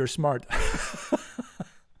 It means you're smart.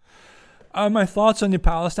 My thoughts on the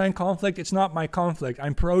Palestine conflict. It's not my conflict.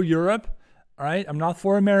 I'm pro-Europe, all right? I'm not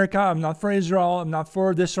for America. I'm not for Israel. I'm not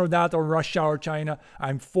for this or that or Russia or China.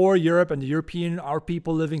 I'm for Europe and our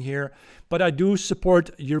people living here. But I do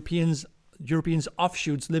support Europeans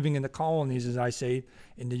offshoots living in the colonies, as I say,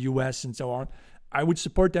 in the US and so on. I would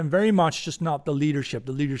support them very much, just not the leadership.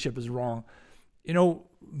 The leadership is wrong.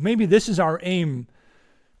 Maybe this is our aim,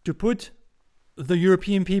 to put the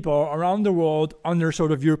European people around the world under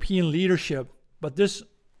sort of European leadership. But this,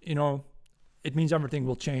 it means everything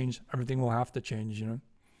will change. Everything will have to change,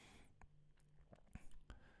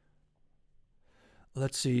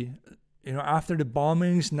 Let's see. After the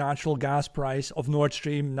bombings, natural gas price of Nord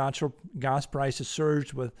Stream, natural gas prices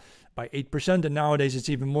surged by 8%, and nowadays it's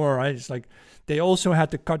even more, right? It's like they also had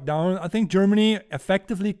to cut down. I think Germany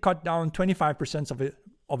effectively cut down 25%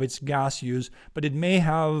 of its gas use, but it may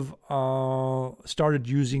have started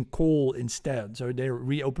using coal instead. So they're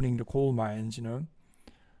reopening the coal mines,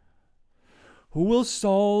 Who will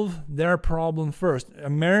solve their problem first?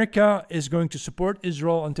 America is going to support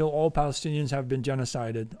Israel until all Palestinians have been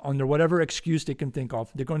genocided under whatever excuse they can think of.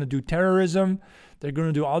 They're going to do terrorism. They're going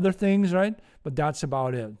to do other things, right? But that's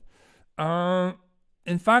about it.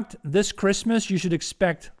 In fact, this Christmas, you should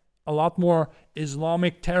expect a lot more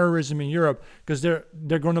Islamic terrorism in Europe because they're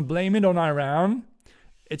going to blame it on Iran.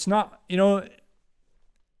 It's not,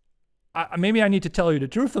 maybe I need to tell you the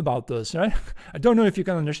truth about this, right? I don't know if you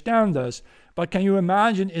can understand this, but can you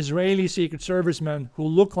imagine Israeli Secret Servicemen who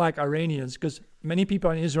look like Iranians? Because many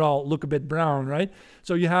people in Israel look a bit brown, right?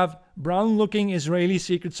 So you have brown-looking Israeli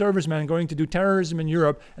Secret Servicemen going to do terrorism in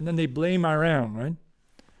Europe, and then they blame Iran, right?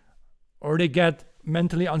 Or they get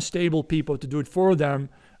mentally unstable people to do it for them.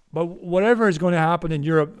 But whatever is going to happen in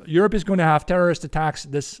Europe, Europe is going to have terrorist attacks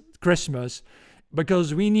this Christmas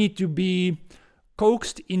because we need to be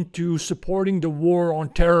coaxed into supporting the war on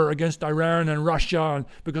terror against Iran and Russia, and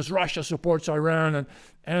because Russia supports Iran,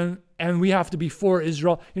 and we have to be for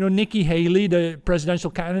Israel. Nikki Haley, the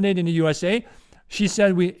presidential candidate in the USA, she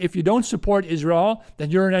said, if you don't support Israel,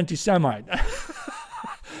 then you're an anti-Semite.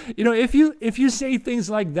 If you say things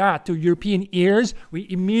like that to European ears, we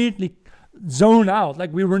immediately zone out.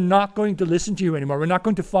 Like, we were not going to listen to you anymore. We're not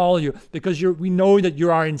going to follow you because we know that you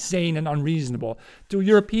are insane and unreasonable. To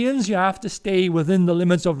Europeans, you have to stay within the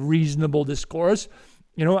limits of reasonable discourse.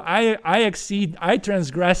 I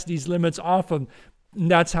transgress these limits often. And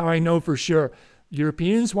that's how I know for sure.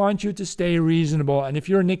 Europeans want you to stay reasonable. And if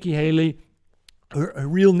you're Nikki Haley, her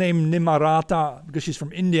real name Nimarata, because she's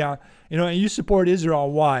from India, and you support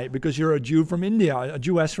Israel, why? Because you're a Jew from India, a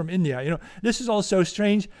Jewess from India. This is all so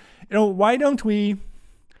strange. Why don't we,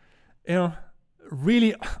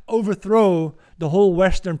 really overthrow the whole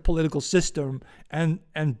Western political system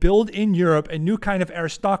and build in Europe a new kind of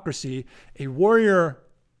aristocracy, a warrior,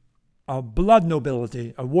 a blood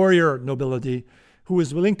nobility, a warrior nobility who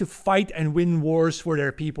is willing to fight and win wars for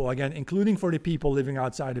their people, again, including for the people living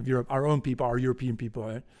outside of Europe, our own people, our European people,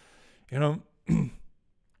 right?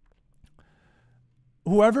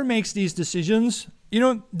 Whoever makes these decisions,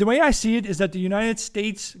 the way I see it is that the United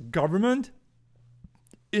States government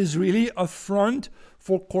is really a front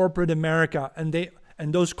for corporate America.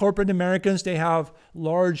 And those corporate Americans, they have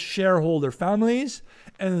large shareholder families,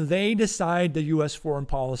 and they decide the U.S. foreign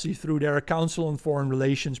policy through their Council on Foreign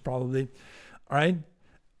Relations, probably. All right.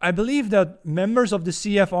 I believe that members of the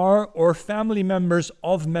CFR or family members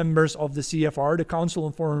of the CFR, the Council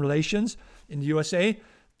on Foreign Relations in the USA,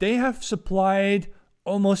 they have supplied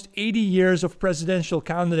almost 80 years of presidential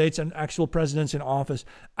candidates and actual presidents in office.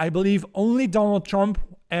 I believe only Donald Trump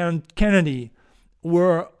and Kennedy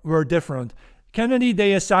were different. Kennedy,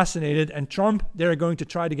 they assassinated, and Trump, they're going to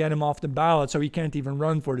try to get him off the ballot so he can't even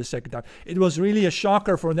run for the second time. It was really a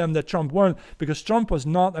shocker for them that Trump won because Trump was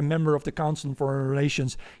not a member of the Council on Foreign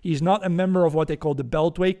Relations. He's not a member of what they call the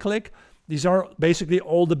Beltway clique. These are basically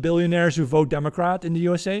all the billionaires who vote Democrat in the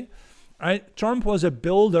USA. Right? Trump was a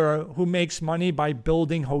builder who makes money by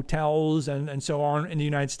building hotels and so on in the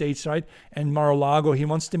United States, right? And Mar-a-Lago, he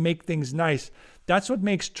wants to make things nice. That's what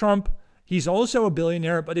makes Trump, he's also a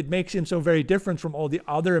billionaire, but it makes him so very different from all the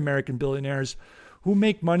other American billionaires who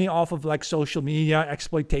make money off of like social media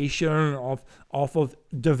exploitation, off of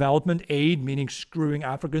development aid, meaning screwing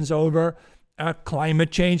Africans over,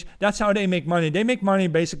 climate change. That's how they make money. They make money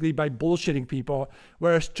basically by bullshitting people,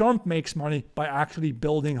 whereas Trump makes money by actually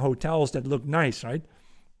building hotels that look nice, right?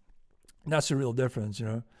 That's the real difference,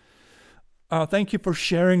 Thank you for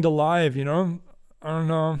sharing the live, I don't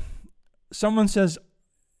know. Someone says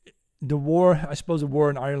the war, I suppose the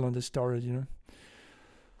war in Ireland has started,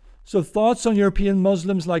 So thoughts on European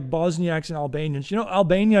Muslims like Bosniaks and Albanians.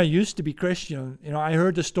 Albania used to be Christian. I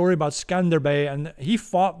heard the story about Skanderbeg, and he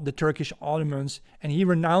fought the Turkish Ottomans, and he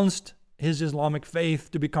renounced his Islamic faith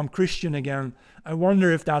to become Christian again. I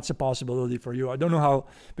wonder if that's a possibility for you. I don't know how,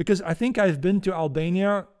 because I think I've been to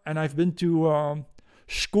Albania, and I've been to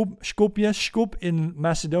Skopje in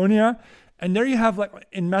Macedonia. And there you have, like,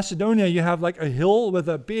 in Macedonia, you have like a hill with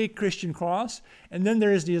a big Christian cross. And then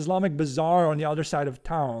there is the Islamic bazaar on the other side of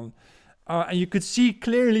town. And you could see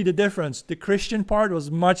clearly the difference. The Christian part was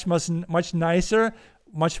much nicer,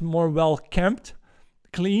 much more well kept,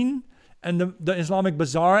 clean. And the Islamic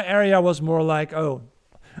bazaar area was more like, oh,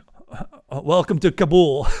 welcome to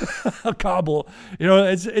Kabul, Kabul.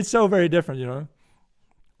 It's so very different,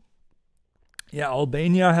 Yeah,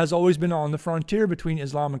 Albania has always been on the frontier between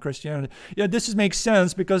Islam and Christianity. Yeah, this makes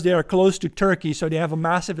sense because they are close to Turkey, so they have a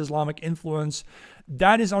massive Islamic influence.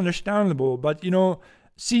 That is understandable, but,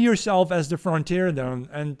 see yourself as the frontier then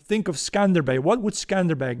and think of Skanderbeg. What would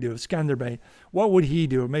Skanderbeg do? What would he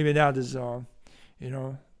do? Maybe that is,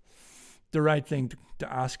 the right thing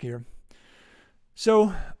to ask here.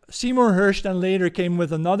 So Seymour Hersh then later came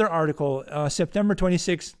with another article, September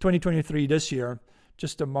 26, 2023, this year,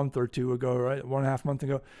 just a month or two ago, right? 1.5 months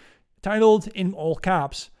ago, titled in all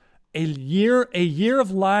caps, a year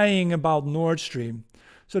of lying about Nord Stream.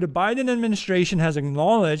 So the Biden administration has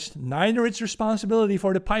acknowledged neither its responsibility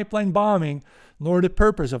for the pipeline bombing nor the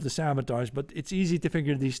purpose of the sabotage, but it's easy to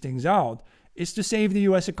figure these things out. It's to save the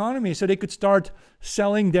US economy so they could start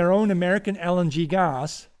selling their own American LNG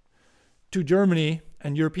gas to Germany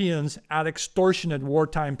and Europeans at extortionate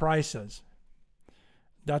wartime prices.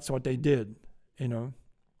 That's what they did, you know.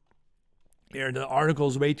 Here, the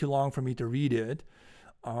article's way too long for me to read it.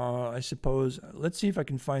 I suppose, let's see if I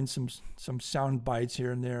can find some sound bites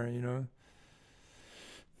here and there, you know.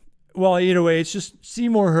 Well, either way, it's just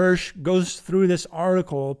Seymour Hersh goes through this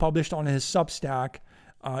article published on his Substack.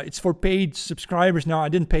 It's for paid subscribers now. I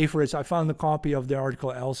didn't pay for it, so I found a copy of the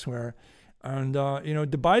article elsewhere. And, you know,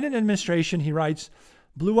 the Biden administration, he writes,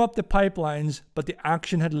 blew up the pipelines, but the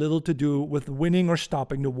action had little to do with winning or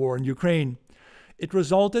stopping the war in Ukraine. It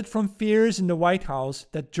resulted from fears in the White House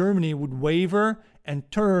that Germany would waver and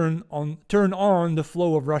turn on the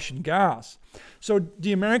flow of Russian gas. So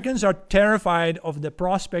the Americans are terrified of the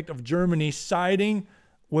prospect of Germany siding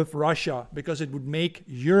with Russia because it would make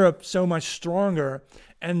Europe so much stronger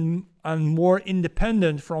and more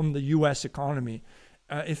independent from the US economy.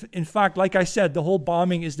 In fact, like I said, the whole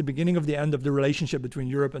bombing is the beginning of the end of the relationship between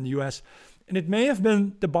Europe and the US. And it may have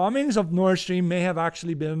been, the bombings of Nord Stream may have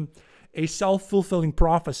actually been a self-fulfilling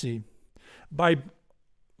prophecy.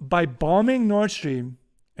 By bombing Nord Stream,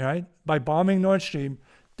 right? By bombing Nord Stream,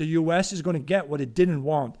 the US is going to get what it didn't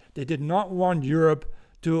want. They did not want Europe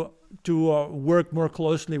to work more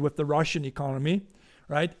closely with the Russian economy,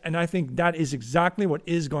 right? And I think that is exactly what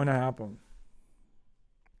is going to happen.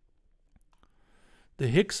 The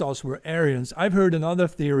Hyksos were Aryans. I've heard another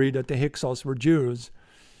theory that the Hyksos were Jews.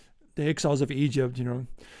 The Hyksos of Egypt, you know.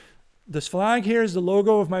 This flag here is the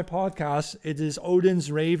logo of my podcast. It is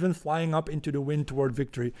Odin's raven flying up into the wind toward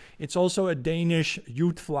victory. It's also a Danish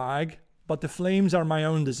youth flag, but the flames are my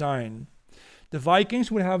own design. The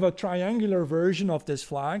Vikings would have a triangular version of this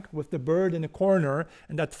flag with the bird in the corner,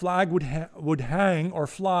 and that flag would hang or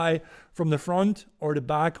fly from the front or the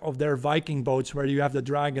back of their Viking boats where you have the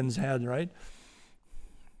dragon's head, right?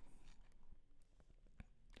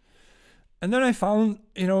 And then I found,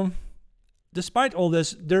 you know, despite all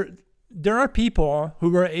this, there are people who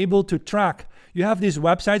were able to track. You have these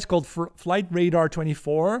websites called Flight Radar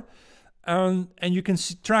 24, and you can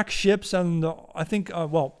track ships and I think,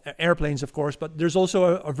 well, airplanes, of course, but there's also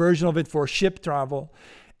a version of it for ship travel.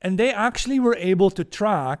 And they actually were able to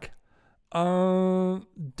track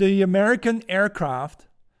the American aircraft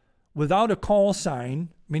without a call sign,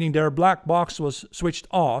 meaning their black box was switched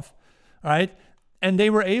off, right? And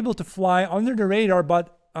they were able to fly under the radar,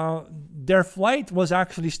 but their flight was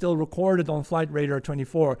actually still recorded on Flight Radar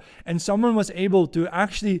 24. And someone was able to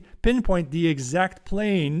actually pinpoint the exact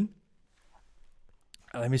plane.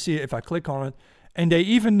 Let me see if I click on it. And they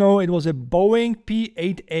even know it was a Boeing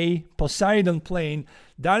P-8A Poseidon plane.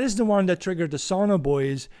 That is the one that triggered the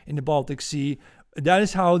sonobuoys in the Baltic Sea. That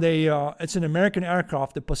is how they, it's an American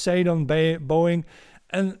aircraft, the Poseidon Boeing.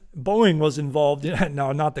 And Boeing was involved in,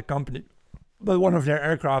 no, not the company, but one of their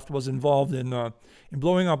aircraft was involved in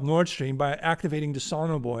blowing up Nord Stream by activating the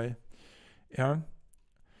sonobuoy. Yeah.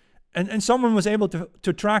 And someone was able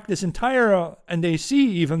to track this entire, and they see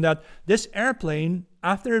even that this airplane,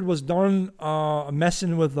 after it was done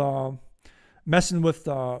messing with the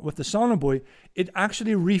sonobuoy, it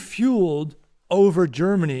actually refueled over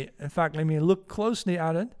Germany. In fact, let me look closely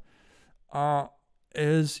at it.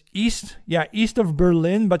 Is east of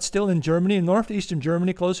Berlin, but still in Germany, northeastern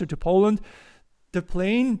Germany, closer to Poland. The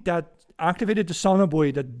plane that activated the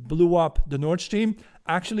sonobuoy that blew up the Nord Stream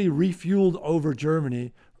actually refueled over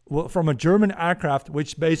Germany from a German aircraft,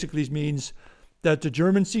 which basically means that the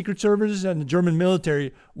German secret services and the German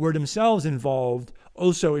military were themselves involved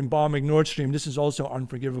also in bombing Nord Stream. This is also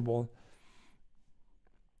unforgivable.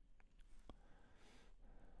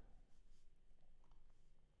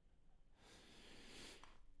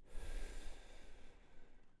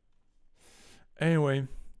 Anyway,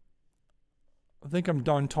 I think I'm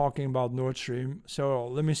done talking about Nord Stream. So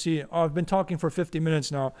let me see. Oh, I've been talking for 50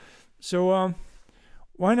 minutes now. So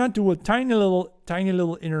why not do a tiny little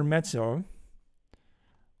intermezzo?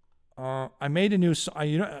 I made a new.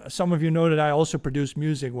 You know, some of you know that I also produce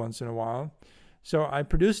music once in a while. So I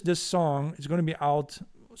produced this song. It's going to be out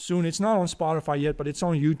soon. It's not on Spotify yet, but it's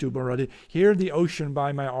on YouTube already. Hear the Ocean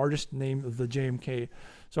by my artist named The JMK.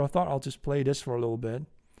 So I thought I'll just play this for a little bit.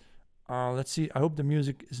 Let's see. I hope the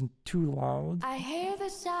music isn't too loud. I hear the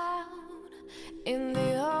sound in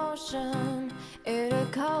the ocean. It'll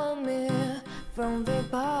call me from the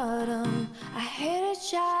bottom. I hear a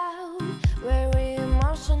shout, very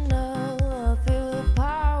emotional. I feel the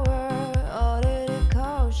power of the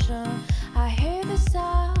ocean. I hear the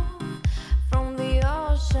sound from the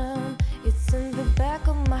ocean. It's in the back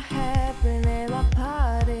of my head, in my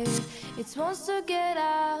party. It wants to get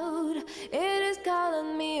out. It is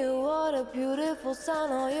calling me. What a beautiful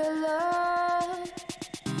sound of your love.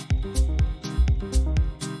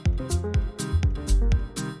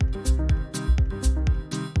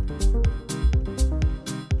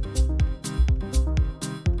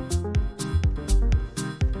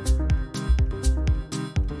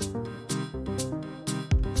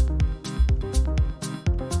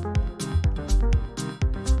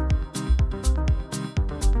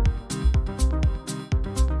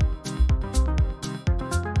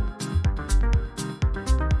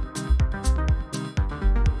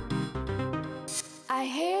 I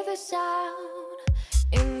hear the sound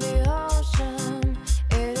in the ocean.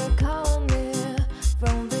 It'll call me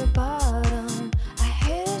from the bottom. I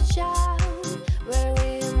hear a shout,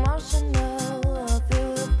 very emotional. I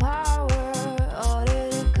feel the power of the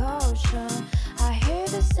ocean. I hear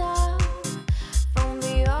the sound from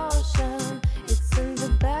the ocean. It's in the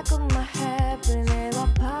back of my head, in my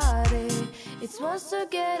party. It wants to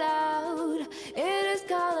get out. It is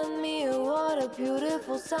calling me. What a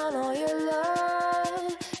beautiful sound of your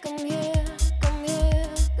love. Come here, come here,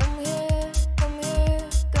 come here, come here,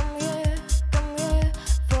 come here, come here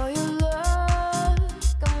for your love.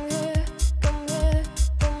 Come here, come here,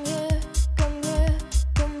 come here, come here,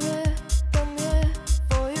 come here, come here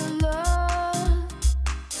for your love.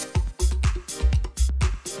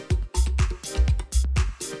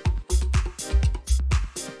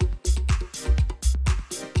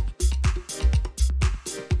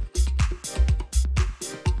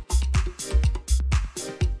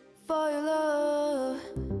 For your love.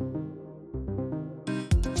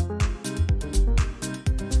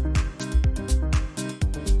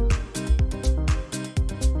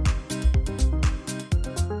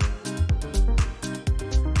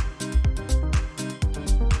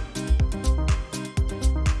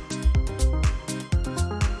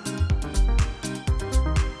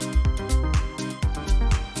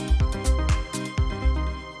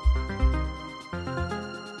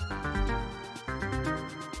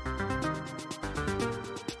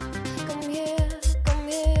 Come here, come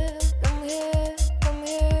here, come here, come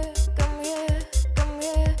here, come here, come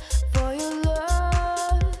here for your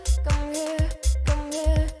love. Come here, come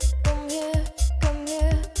here, come here, come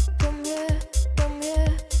here, come here, come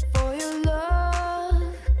here for your love.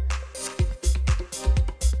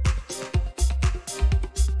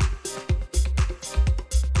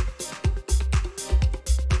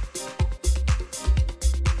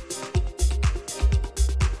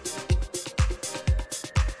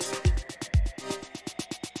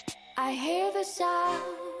 I hear the sound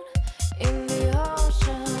in the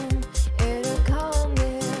ocean. It'll call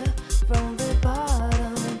me from the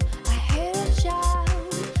bottom. I hear a shout,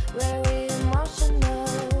 very emotional.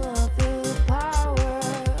 I feel the power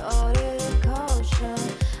of the ocean.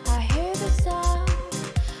 I hear the sound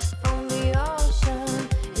from the ocean.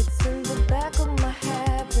 It's in the back of my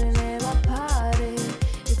head, in my party.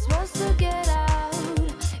 It wants to get out.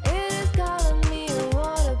 It is calling me.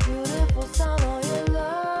 What a beautiful sound of your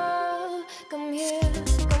love. Come here,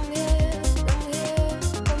 come here, come here,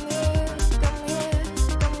 come here, come here,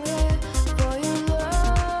 come here for your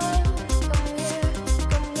love. Come here,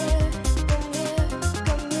 come here, come here,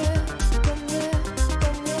 come here, come here,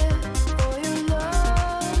 come here for your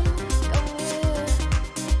love. Come here,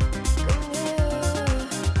 come here, come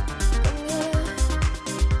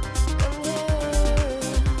here, come here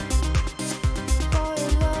for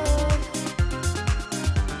your love.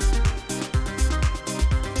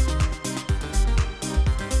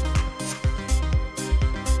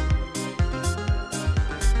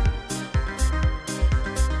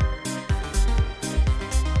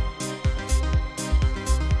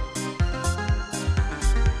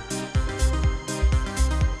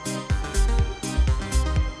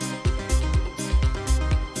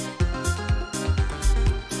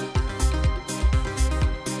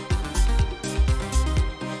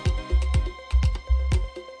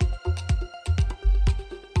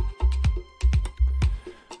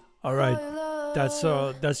 All right, that's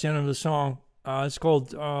the end of the song. It's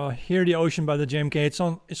called "Hear the Ocean" by the JMK. It's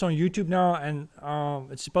on YouTube now, and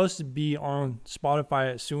it's supposed to be on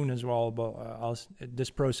Spotify soon as well. But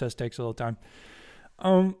this process takes a little time.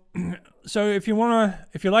 So if you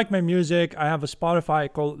like my music, I have a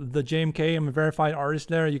Spotify called The JMK. I'm a verified artist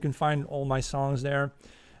there. You can find all my songs there.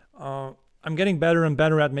 I'm getting better and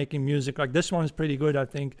better at making music. Like this one is pretty good, I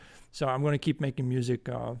think. So I'm going to keep making music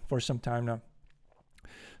for some time now.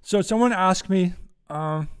 So someone asked me,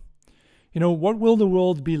 what will the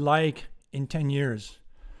world be like in 10 years?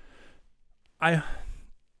 Let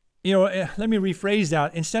me rephrase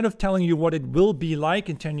that. Instead of telling you what it will be like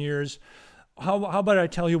in 10 years, how about I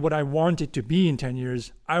tell you what I want it to be in 10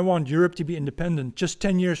 years? I want Europe to be independent just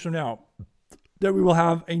 10 years from now. That we will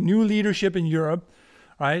have a new leadership in Europe,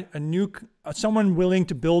 right? Someone willing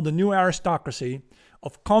to build a new aristocracy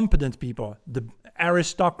of competent people. The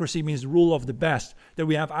aristocracy means rule of the best. That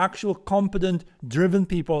we have actual competent, driven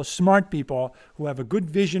people, smart people who have a good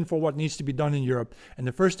vision for what needs to be done in Europe. And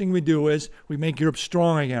the first thing we do is we make Europe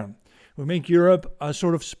strong again. We make Europe a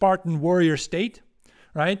sort of Spartan warrior state,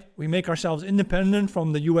 right? We make ourselves independent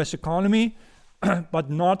from the US economy, but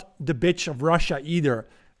not the bitch of Russia either.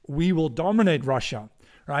 We will dominate Russia,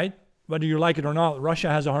 right? Whether you like it or not, Russia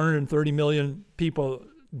has 130 million people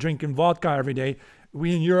drinking vodka every day.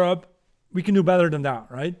 We in Europe, we can do better than that,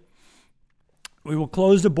 right? We will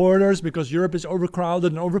close the borders because Europe is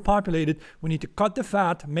overcrowded and overpopulated. We need to cut the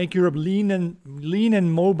fat, make Europe lean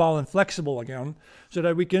and mobile and flexible again, so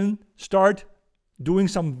that we can start doing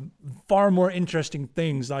some far more interesting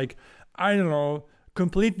things, like, I don't know,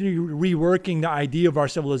 completely reworking the idea of our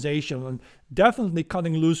civilization and definitely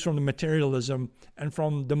cutting loose from the materialism and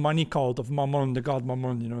from the money cult of Mammon, the god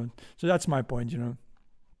Mammon, So that's my point,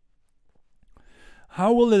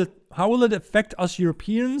 How will it affect us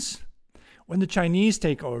Europeans when the Chinese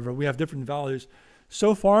take over? We have different values.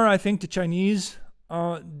 So far, I think the Chinese,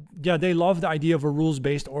 they love the idea of a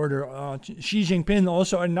rules-based order. Xi Jinping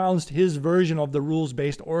also announced his version of the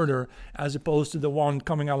rules-based order as opposed to the one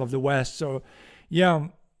coming out of the West. So,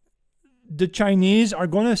 the Chinese are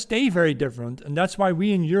going to stay very different. And that's why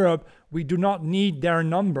we in Europe, we do not need their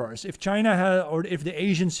numbers. If China or if the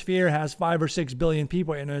Asian sphere has 5 or 6 billion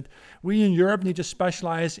people in it, we in Europe need to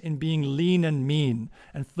specialize in being lean and mean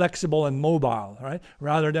and flexible and mobile, right?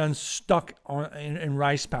 Rather than stuck in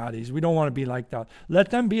rice paddies. We don't want to be like that.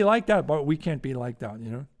 Let them be like that, but we can't be like that,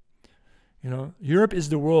 Europe is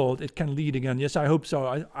the world. It can lead again. Yes, I hope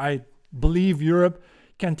so. I believe Europe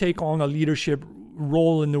can take on a leadership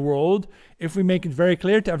role in the world if we make it very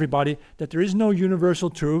clear to everybody that there is no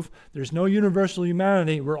universal truth, there's no universal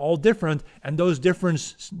humanity, we're all different, and those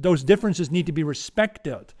differences need to be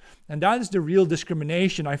respected. And that is the real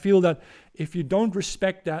discrimination. I feel that if you don't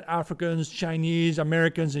respect that Africans, Chinese,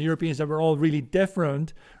 Americans, and Europeans, that we're all really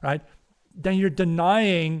different, right, then you're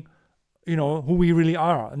denying, who we really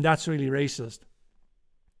are, and that's really racist.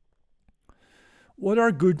 What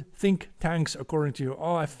are good think tanks according to you?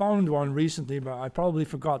 Oh, I found one recently, but I probably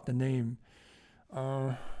forgot the name.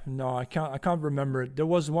 No, I can't remember it. There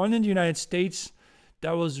was one in the United States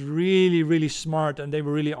that was really, really smart, and they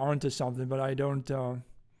were really onto something, but I don't...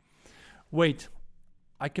 Wait,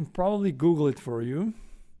 I can probably Google it for you,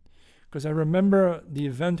 because I remember the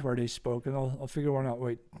event where they spoke, and I'll figure one out.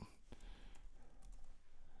 Wait.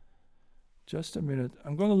 Just a minute.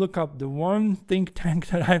 I'm going to look up the one think tank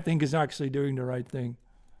that I think is actually doing the right thing.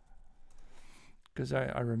 Because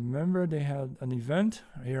I remember they had an event.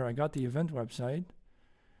 Here, I got the event website.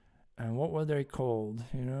 And what were they called,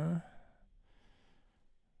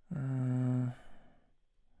 blah,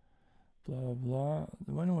 blah.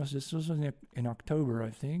 When was this? This was in October, I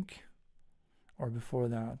think. Or before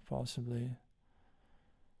that, possibly.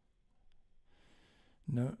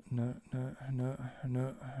 No.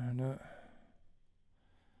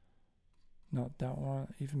 Not that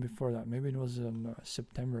one. Even before that. Maybe it was in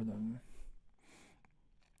September then.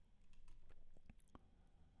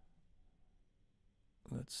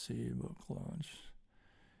 Let's see. Book launch.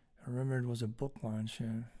 I remember it was a book launch.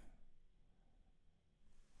 Yeah.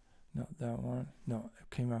 Not that one. No, it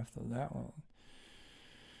came after that one.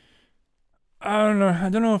 I don't know. I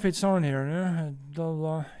don't know if it's on here.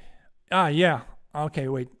 No? Yeah. Okay,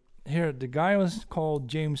 wait. Here, the guy was called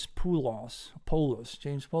James Poulos,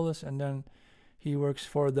 and then he works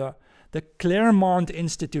for the Claremont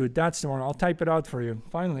Institute. That's the one. I'll type it out for you.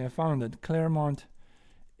 Finally, I found it. Claremont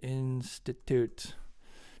Institute.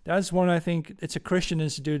 That's one. I think it's a Christian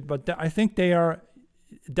institute, but I think they are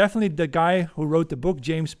definitely the guy who wrote the book,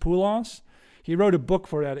 James Poulos. He wrote a book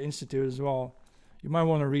for that institute as well. You might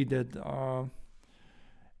want to read it.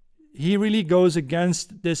 He really goes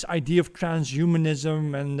against this idea of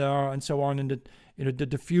transhumanism and so on, and the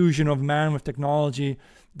diffusion of man with technology.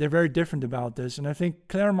 They're very different about this, and I think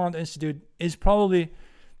Claremont Institute is probably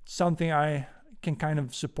something I can kind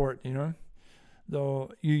of support.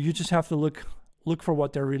 though you just have to look for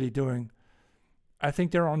what they're really doing. I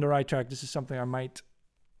think they're on the right track. This is something I'm going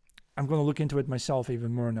to look into it myself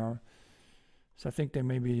even more now. So I think they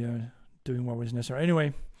may be doing what was necessary.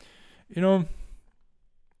 Anyway, I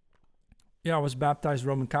was baptized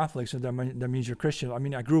Roman Catholic, so that means you're Christian. I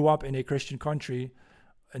mean, I grew up in a Christian country,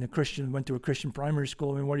 and went to a Christian primary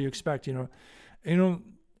school. I mean, what do you expect?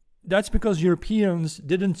 That's because Europeans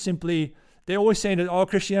didn't simply. They always say that all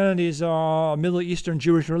Christianity is a Middle Eastern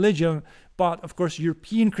Jewish religion, but of course,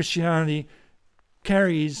 European Christianity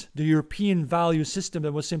carries the European value system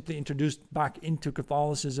that was simply introduced back into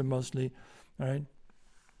Catholicism mostly, right?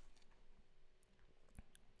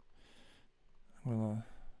 Well,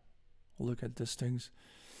 look at these things.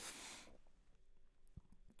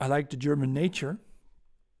 I like the German nature.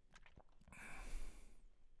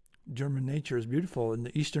 German nature is beautiful. In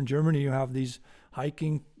the Eastern Germany, you have these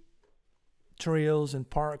hiking trails and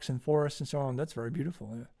parks and forests and so on. That's very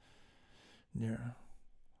beautiful. Yeah.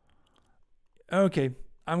 Okay,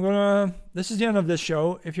 this is the end of this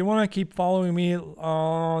show. If you want to keep following me,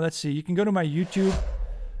 let's see. You can go to my YouTube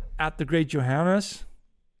at The Great Johannes.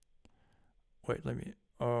 Wait, let me.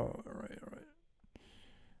 All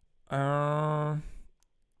right.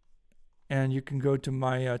 And you can go to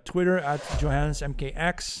my Twitter at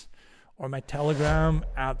JohannesMKX, or my Telegram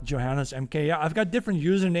at JohannesMK. Yeah, I've got different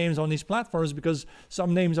usernames on these platforms because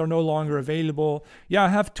some names are no longer available. Yeah, I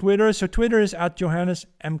have Twitter. So Twitter is at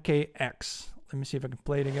JohannesMKX. Let me see if I can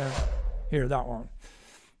play it again. Here, that one.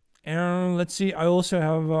 And let's see, I also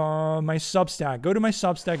have my Substack. Go to my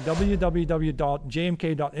Substack, www.jmk.info.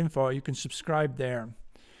 You can subscribe there.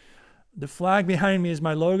 The flag behind me is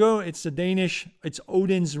my logo. It's it's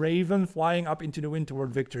Odin's raven flying up into the wind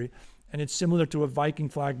toward victory. And it's similar to a Viking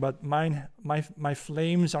flag, but my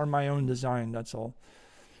flames are my own design. That's all.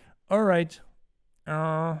 All right.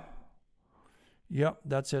 Yeah,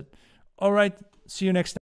 that's it. All right. See you next time.